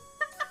woo.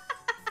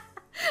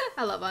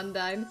 I love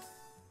Undyne.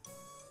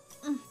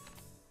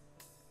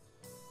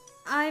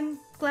 I'm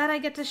glad I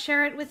get to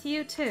share it with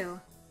you too.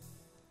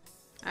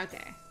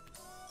 Okay.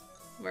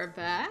 We're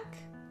back.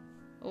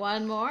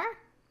 One more.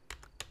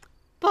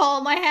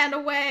 Pull my hand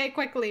away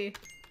quickly.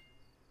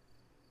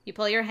 You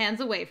pull your hands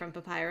away from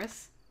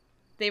Papyrus.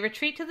 They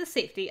retreat to the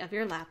safety of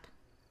your lap.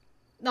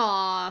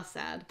 Aw,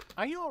 sad.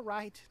 Are you all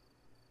right?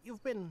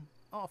 You've been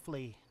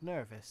awfully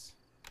nervous.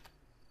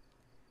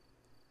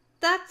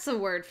 That's a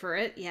word for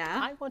it, yeah.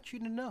 I want you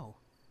to know,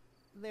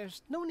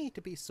 there's no need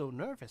to be so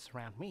nervous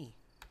around me.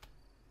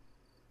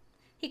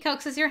 He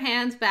coaxes your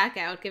hands back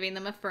out, giving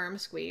them a firm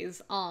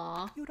squeeze.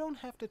 Aw. You don't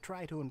have to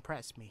try to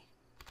impress me.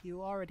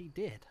 You already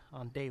did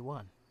on day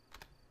one.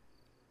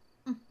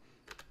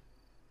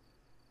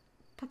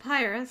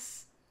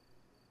 Papyrus,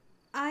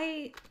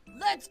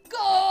 Let's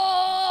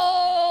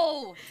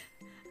go!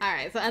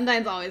 Alright, so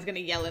Undyne's always gonna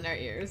yell in our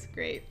ears.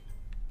 Great.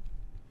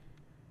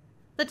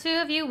 The two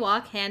of you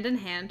walk hand in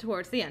hand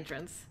towards the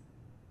entrance.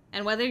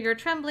 And whether you're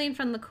trembling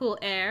from the cool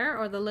air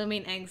or the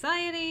looming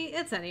anxiety,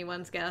 it's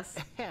anyone's guess.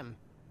 Ahem.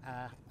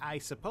 I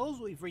suppose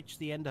we've reached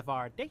the end of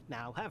our date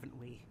now, haven't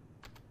we?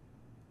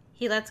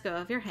 He lets go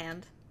of your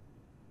hand.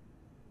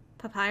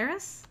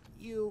 Papyrus?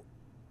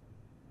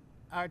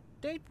 Our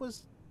date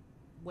was...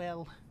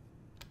 well,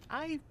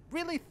 I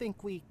really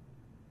think we...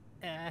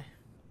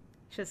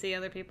 Should see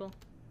other people.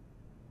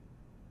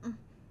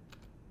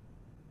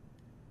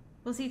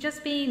 Was he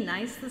just being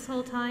nice this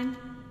whole time?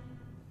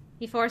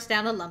 He forced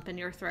down a lump in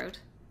your throat.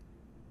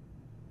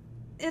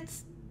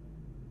 It's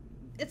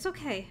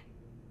okay.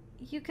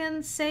 You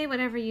can say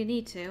whatever you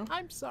need to.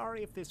 I'm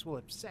sorry if this will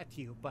upset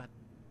you, but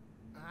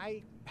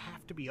I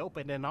have to be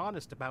open and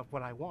honest about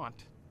what I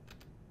want.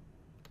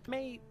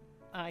 May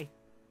I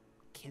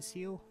kiss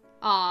you?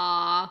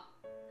 Aww.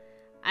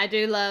 I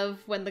do love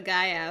when the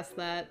guy asks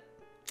that.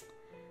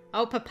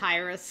 Oh,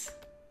 Papyrus.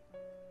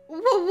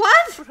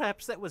 What?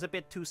 Perhaps that was a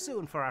bit too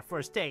soon for our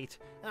first date.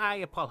 I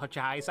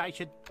apologize. I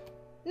should...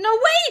 No,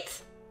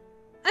 wait!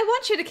 I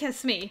want you to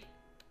kiss me.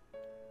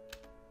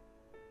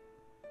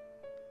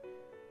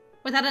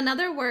 Without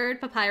another word,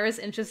 Papyrus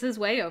inches his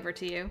way over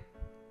to you.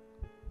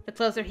 The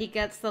closer he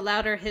gets, the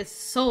louder his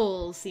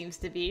soul seems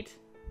to beat.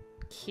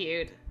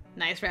 Cute.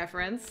 Nice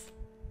reference.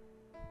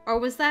 Or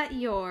was that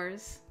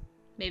yours?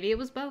 Maybe it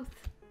was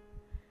both.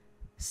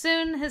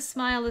 Soon, his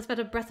smile is but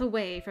a breath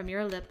away from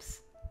your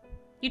lips.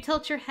 You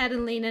tilt your head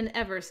and lean in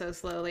ever so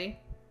slowly.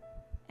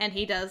 And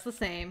he does the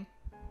same.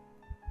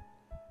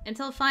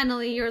 Until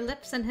finally, your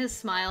lips and his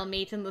smile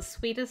meet in the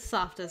sweetest,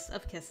 softest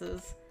of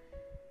kisses.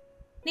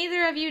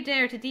 Neither of you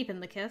dare to deepen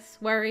the kiss,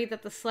 worried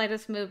that the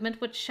slightest movement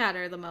would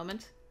shatter the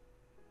moment.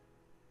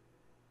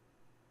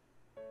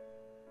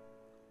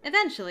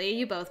 Eventually,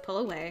 you both pull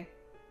away,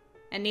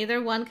 and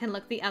neither one can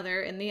look the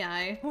other in the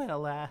eye.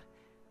 Well,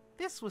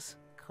 this was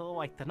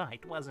quite the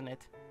night, wasn't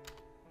it?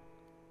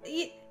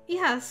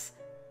 Yes.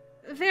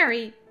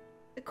 Very.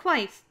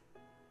 Quite.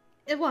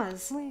 It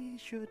was. We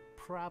should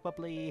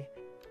probably...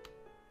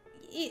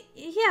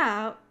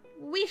 Yeah,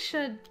 we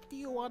should... Do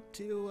you want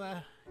to,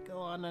 go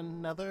on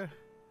another...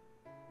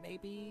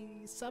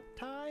 maybe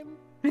sometime?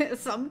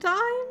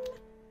 Sometime?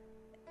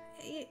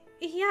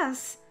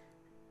 Yes.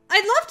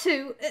 I'd love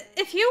to,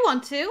 if you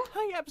want to.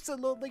 I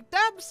absolutely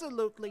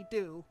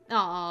do.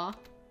 Aww.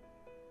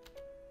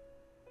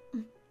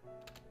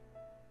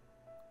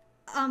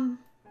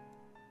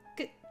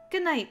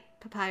 Good night,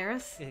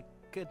 Papyrus.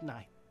 Good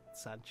night,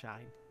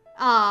 sunshine.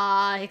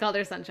 Ah, he called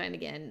her Sunshine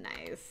again.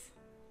 Nice.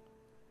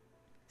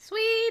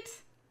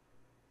 Sweet.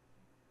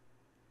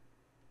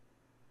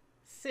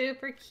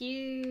 Super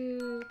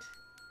cute.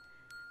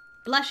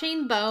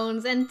 Blushing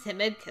bones and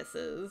timid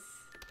kisses.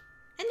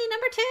 Ending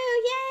number 2,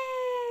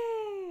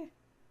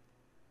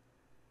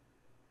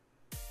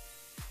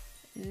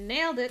 yay!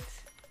 Nailed it.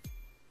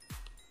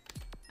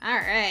 All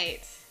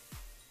right.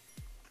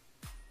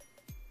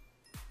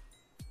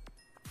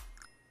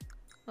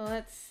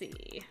 Let's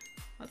see.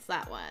 What's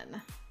that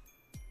one?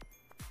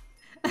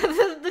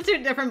 The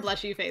two different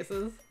blushy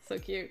faces. So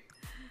cute.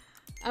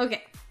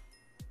 Okay.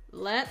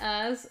 Let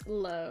us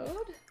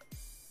load.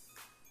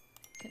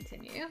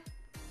 Continue.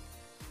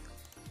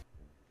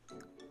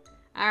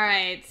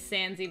 Alright,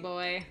 Sansy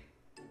boy.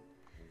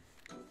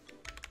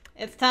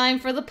 It's time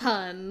for the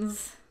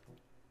puns.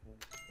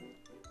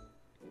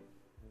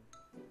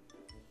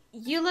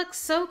 You look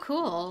so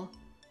cool.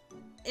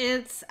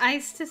 It's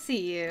nice to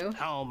see you.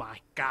 Oh my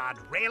god,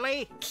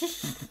 really?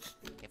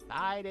 If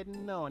I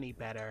didn't know any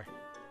better,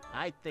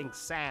 I'd think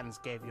Sans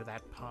gave you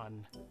that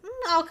pun.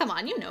 Oh, come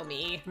on, you know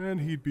me.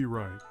 And he'd be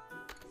right.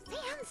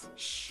 Sans!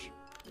 Shh.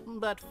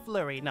 But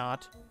flurry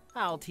not.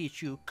 I'll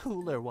teach you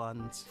cooler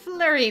ones.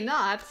 Flurry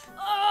not.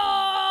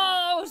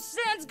 Oh,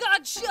 Sans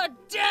got shut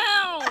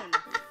down!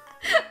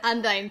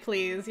 Undyne,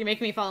 please. You're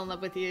making me fall in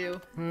love with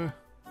you.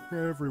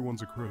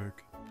 Everyone's a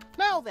critic.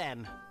 Now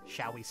then,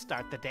 shall we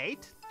start the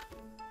date?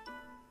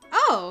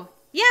 Oh,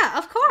 yeah,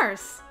 of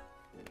course.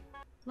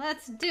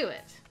 Let's do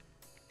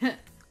it.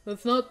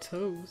 That's not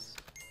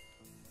toast.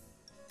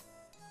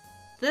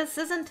 This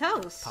isn't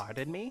toast.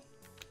 Pardon me?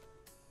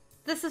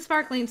 This is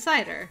sparkling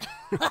cider.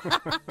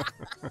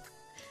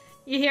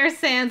 You hear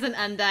Sans and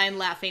Undyne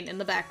laughing in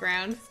the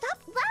background. Stop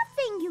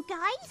laughing, you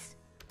guys!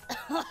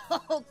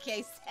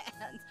 Okay,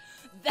 Sans.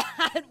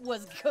 That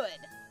was good.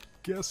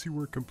 Guess you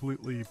were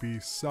completely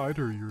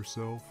be-cider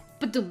yourself.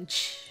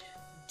 Ba-dum-tsh.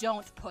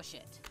 Don't push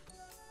it.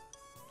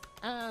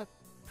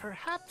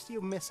 Perhaps you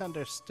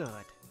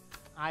misunderstood.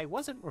 I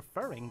wasn't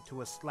referring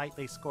to a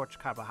slightly scorched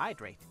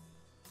carbohydrate.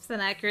 It's an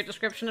accurate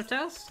description of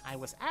toast. I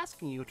was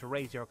asking you to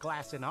raise your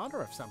glass in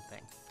honor of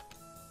something.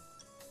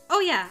 Oh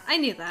yeah, I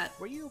knew that.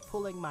 Were you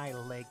pulling my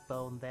leg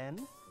bone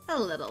then? A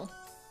little.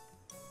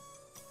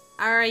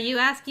 Are you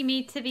asking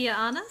me to be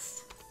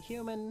honest?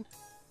 Human,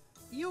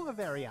 you are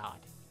very odd.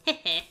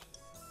 Heh.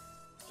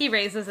 He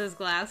raises his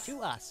glass.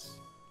 To us.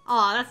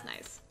 Aw, that's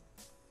nice.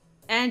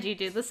 And you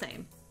do the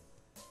same.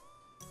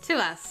 To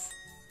us.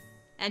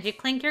 And you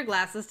clink your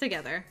glasses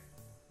together.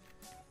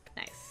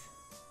 Nice.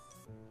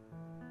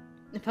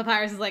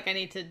 Papyrus is like, I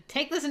need to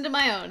take this into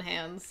my own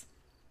hands.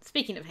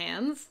 Speaking of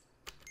hands.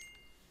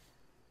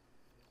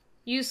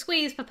 You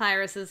squeeze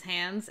Papyrus's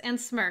hands and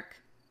smirk.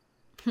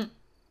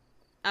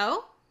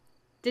 Oh?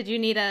 Did you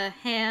need a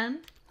hand?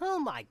 Oh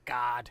my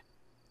god.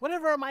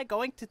 Whatever am I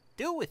going to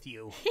do with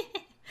you?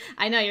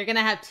 I know, you're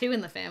gonna have two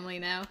in the family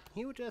now.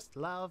 You just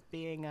love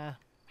being a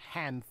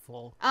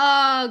handful.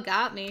 Oh,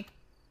 got me.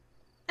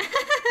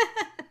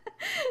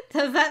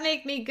 Does that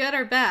make me good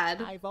or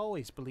bad? I've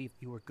always believed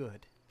you were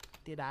good.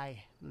 Did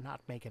I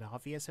not make it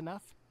obvious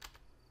enough?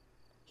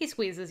 He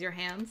squeezes your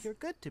hands. You're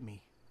good to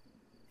me.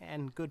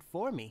 And good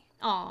for me.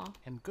 Aw,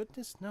 And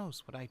goodness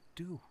knows what I'd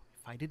do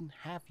if I didn't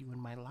have you in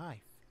my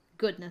life.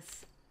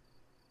 goodness.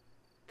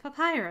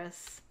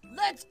 Papyrus.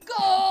 Let's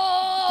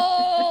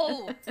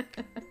go!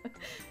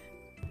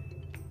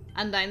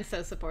 Undyne's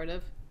so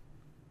supportive.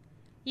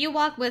 You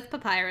walk with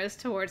Papyrus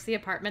towards the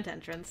apartment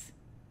entrance.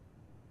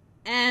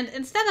 And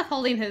instead of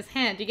holding his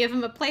hand, you give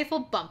him a playful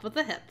bump with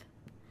the hip.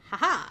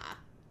 Haha!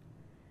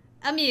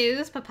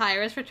 Amused,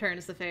 Papyrus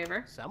returns the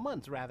favor.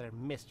 Someone's rather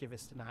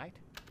mischievous tonight.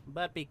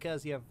 But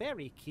because you're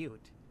very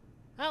cute,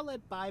 I'll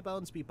let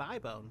bybones be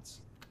bybones.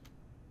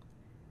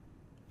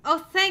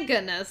 Oh, thank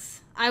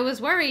goodness. I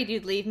was worried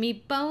you'd leave me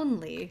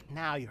bonely.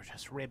 Now you're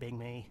just ribbing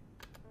me.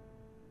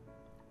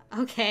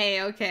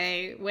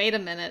 Okay. Wait a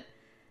minute.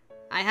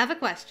 I have a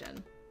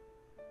question.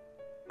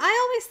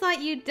 I always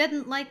thought you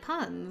didn't like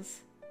puns.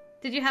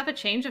 Did you have a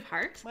change of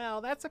heart? Well,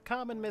 that's a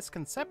common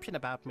misconception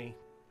about me.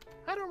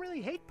 I don't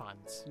really hate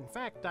puns. In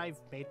fact, I've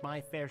made my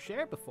fair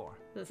share before.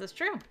 This is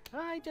true.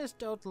 I just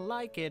don't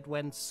like it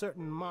when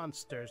certain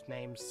monsters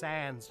named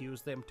Sans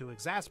use them to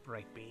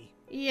exasperate me.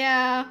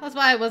 Yeah, that's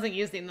why I wasn't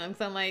using them,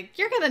 because I'm like,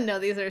 you're gonna know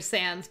these are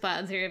Sans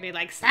puns. You're gonna be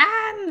like,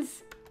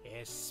 Sans!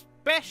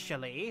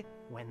 Especially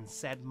when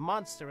said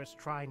monster is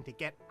trying to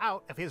get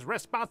out of his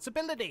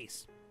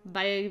responsibilities.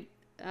 By,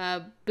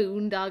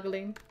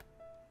 boondoggling.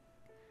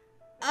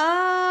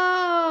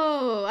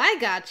 Oh, I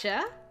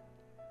gotcha.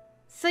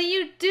 So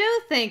you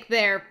do think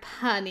they're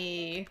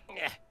punny.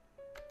 Eh,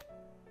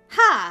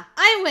 Ha!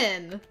 I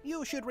win!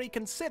 You should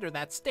reconsider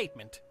that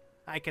statement.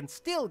 I can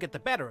still get the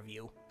better of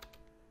you.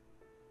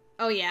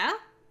 Oh yeah?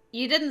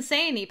 You didn't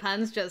say any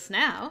puns just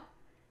now.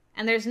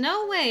 And there's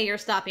no way you're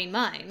stopping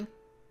mine.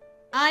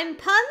 I'm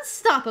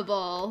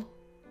pun-stoppable!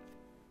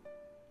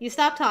 You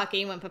stop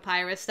talking when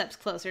Papyrus steps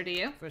closer to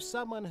you. For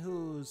someone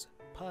who's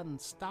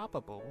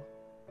pun-stoppable,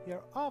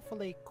 you're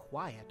awfully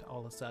quiet all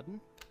of a sudden.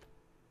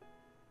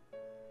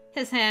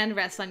 His hand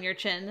rests on your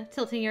chin,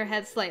 tilting your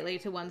head slightly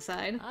to one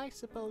side. I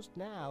suppose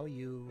now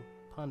you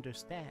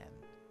understand.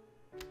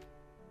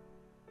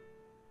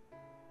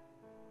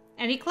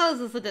 And he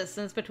closes the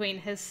distance between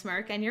his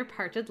smirk and your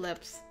parted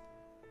lips.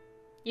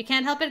 You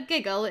can't help but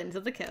giggle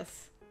into the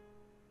kiss.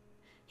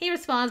 He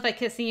responds by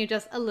kissing you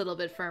just a little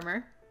bit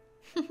firmer.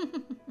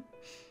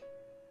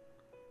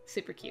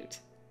 Super cute.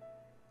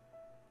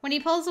 When he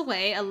pulls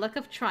away, a look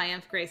of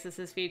triumph graces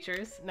his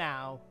features.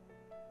 Now,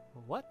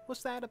 what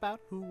was that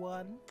about who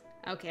won?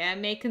 Okay, I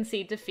may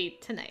concede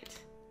defeat tonight.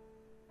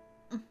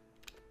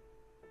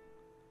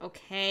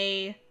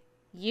 Okay,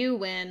 you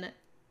win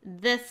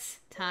this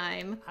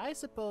time. I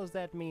suppose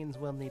that means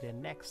we'll need it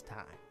next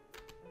time.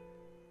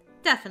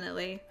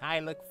 Definitely. I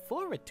look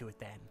forward to it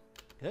then.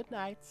 Good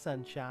night,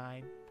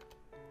 sunshine.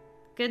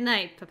 Good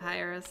night,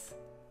 Papyrus.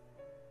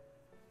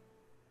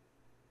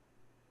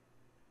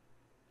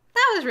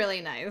 That was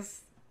really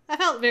nice. That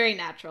felt very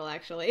natural,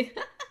 actually.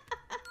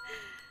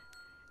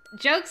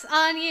 Jokes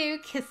on you,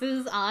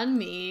 kisses on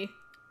me.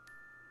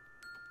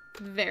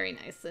 Very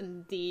nice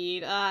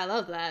indeed. Oh, I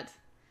love that.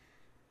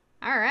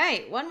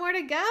 Alright, one more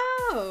to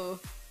go.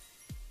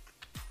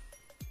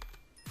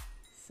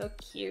 So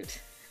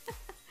cute.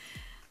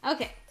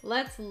 Okay,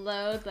 let's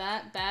load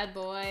that bad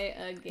boy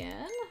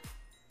again.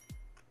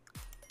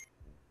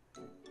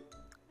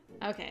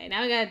 Okay,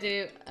 now we gotta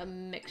do a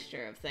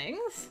mixture of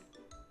things.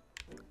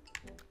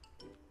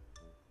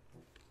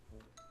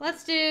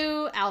 Let's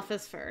do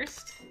alphas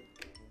first.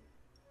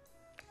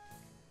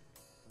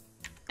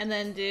 And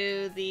then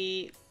do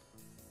the...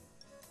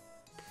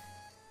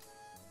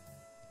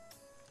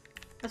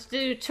 Let's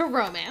do to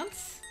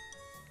romance.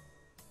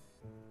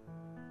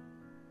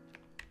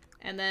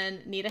 And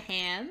then need a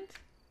hand.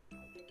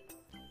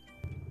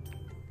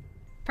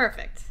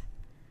 Perfect.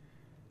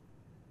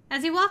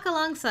 As you walk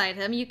alongside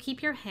him, you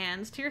keep your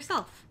hands to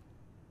yourself.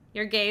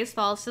 Your gaze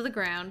falls to the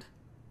ground,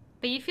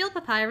 but you feel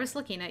Papyrus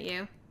looking at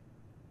you.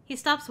 He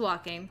stops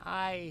walking.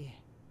 I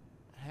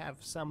have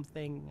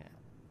something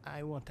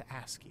I want to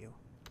ask you.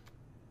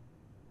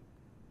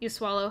 You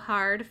swallow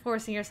hard,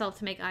 forcing yourself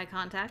to make eye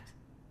contact.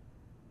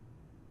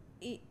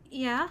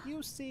 Yeah?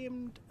 You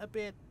seemed a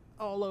bit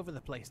all over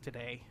the place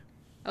today.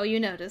 Oh, you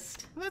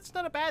noticed. That's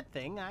not a bad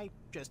thing. I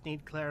just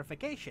need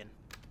clarification.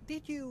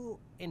 Did you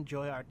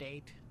enjoy our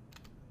date?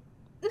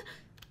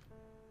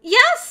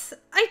 Yes!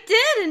 I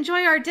did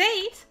enjoy our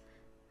date!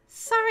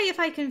 Sorry if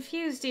I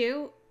confused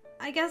you.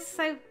 I guess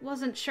I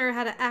wasn't sure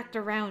how to act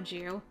around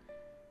you.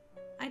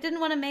 I didn't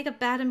want to make a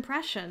bad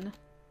impression.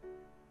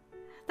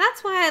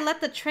 That's why I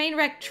let the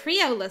Trainwreck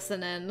Trio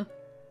listen in.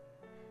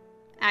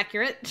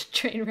 Accurate.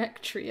 Trainwreck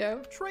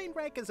Trio.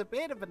 Trainwreck is a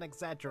bit of an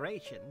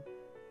exaggeration.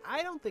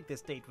 I don't think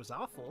this date was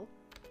awful.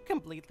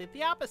 Completely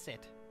the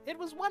opposite. It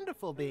was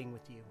wonderful being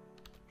with you.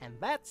 And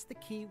that's the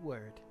key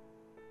word.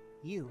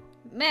 You.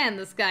 Man,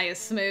 this guy is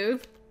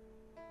smooth.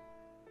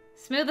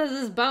 Smooth as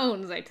his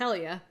bones, I tell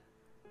ya.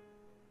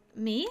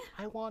 Me?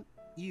 I want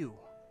you.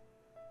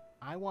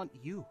 I want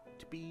you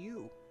to be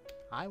you.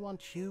 I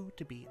want you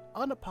to be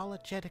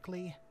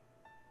unapologetically,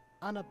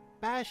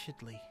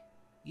 unabashedly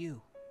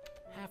you.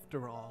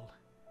 After all,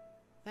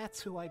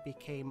 that's who I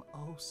became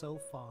oh so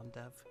fond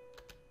of.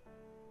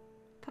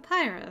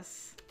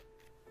 Papyrus.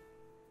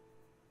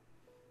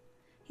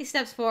 He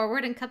steps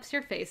forward and cups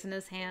your face in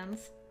his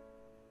hands.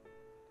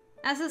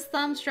 As his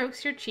thumb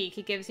strokes your cheek,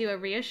 he gives you a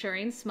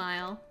reassuring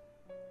smile,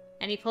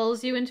 and he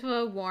pulls you into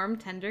a warm,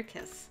 tender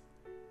kiss.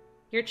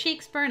 Your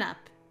cheeks burn up,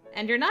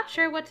 and you're not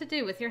sure what to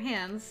do with your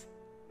hands.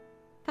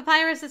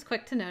 Papyrus is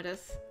quick to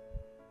notice.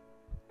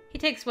 He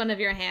takes one of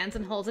your hands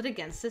and holds it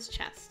against his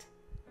chest.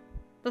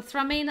 The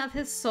thrumming of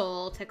his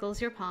soul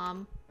tickles your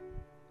palm.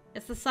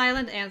 It's the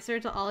silent answer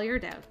to all your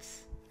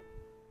doubts.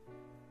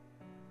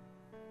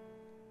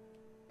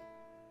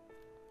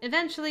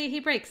 Eventually,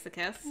 he breaks the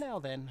kiss. Now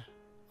then,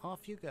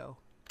 off you go.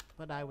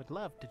 But I would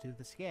love to do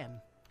this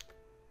again.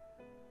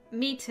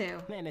 Me too.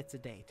 Then it's a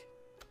date.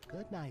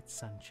 Good night,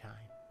 sunshine.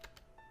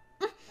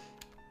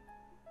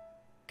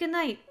 Good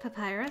night,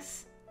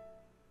 Papyrus.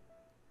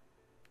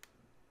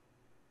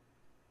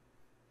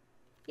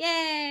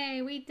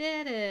 Yay, we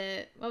did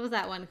it. What was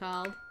that one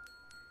called?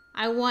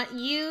 I want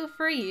you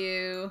for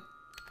you.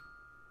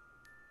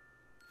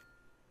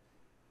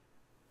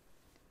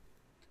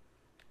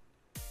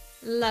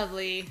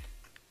 Lovely.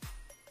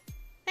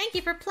 Thank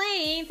you for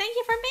playing. Thank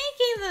you for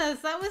making this.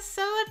 That was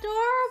so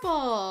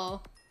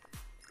adorable.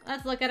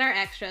 Let's look at our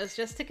extras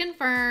just to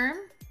confirm.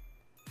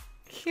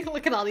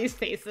 Look at all these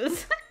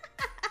faces.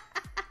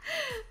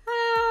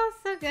 Oh,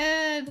 so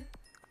good.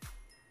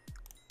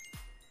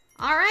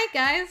 Alright,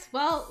 guys.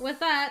 Well, with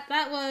that,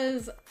 that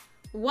was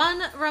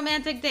one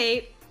romantic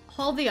date.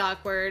 Hold the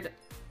awkward.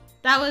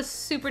 That was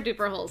super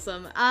duper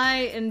wholesome.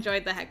 I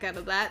enjoyed the heck out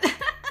of that.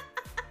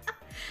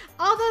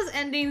 All those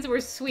endings were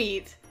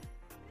sweet.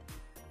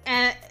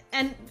 And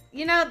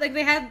you know, like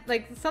they had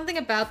like something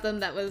about them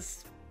that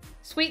was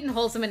sweet and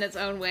wholesome in its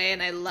own way,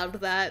 and I loved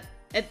that.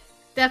 It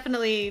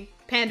definitely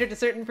pandered to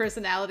certain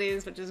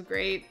personalities, which is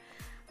great.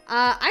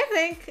 I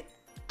think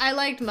I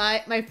liked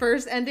my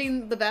first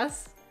ending the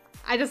best.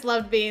 I just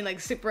loved being like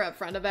super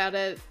upfront about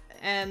it,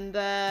 and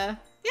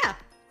yeah.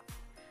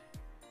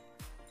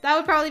 That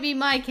would probably be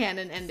my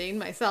canon ending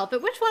myself,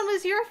 but which one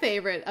was your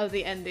favorite of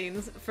the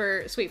endings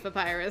for Sweet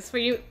Papyrus?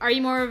 Are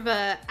you more of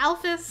a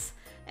Alphys,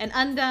 an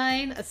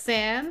Undyne, a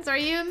Sans? Are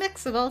you a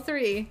mix of all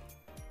three?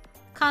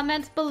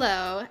 Comment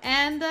below.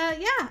 And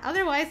yeah,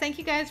 otherwise, thank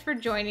you guys for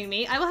joining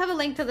me. I will have a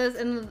link to this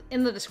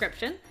in the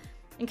description,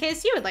 in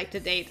case you would like to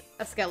date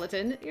a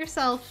skeleton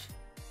yourself.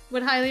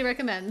 Would highly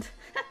recommend.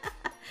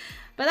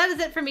 But that is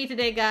it for me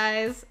today,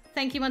 guys.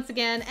 Thank you once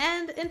again,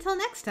 and until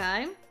next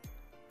time,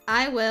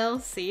 I will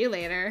see you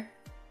later.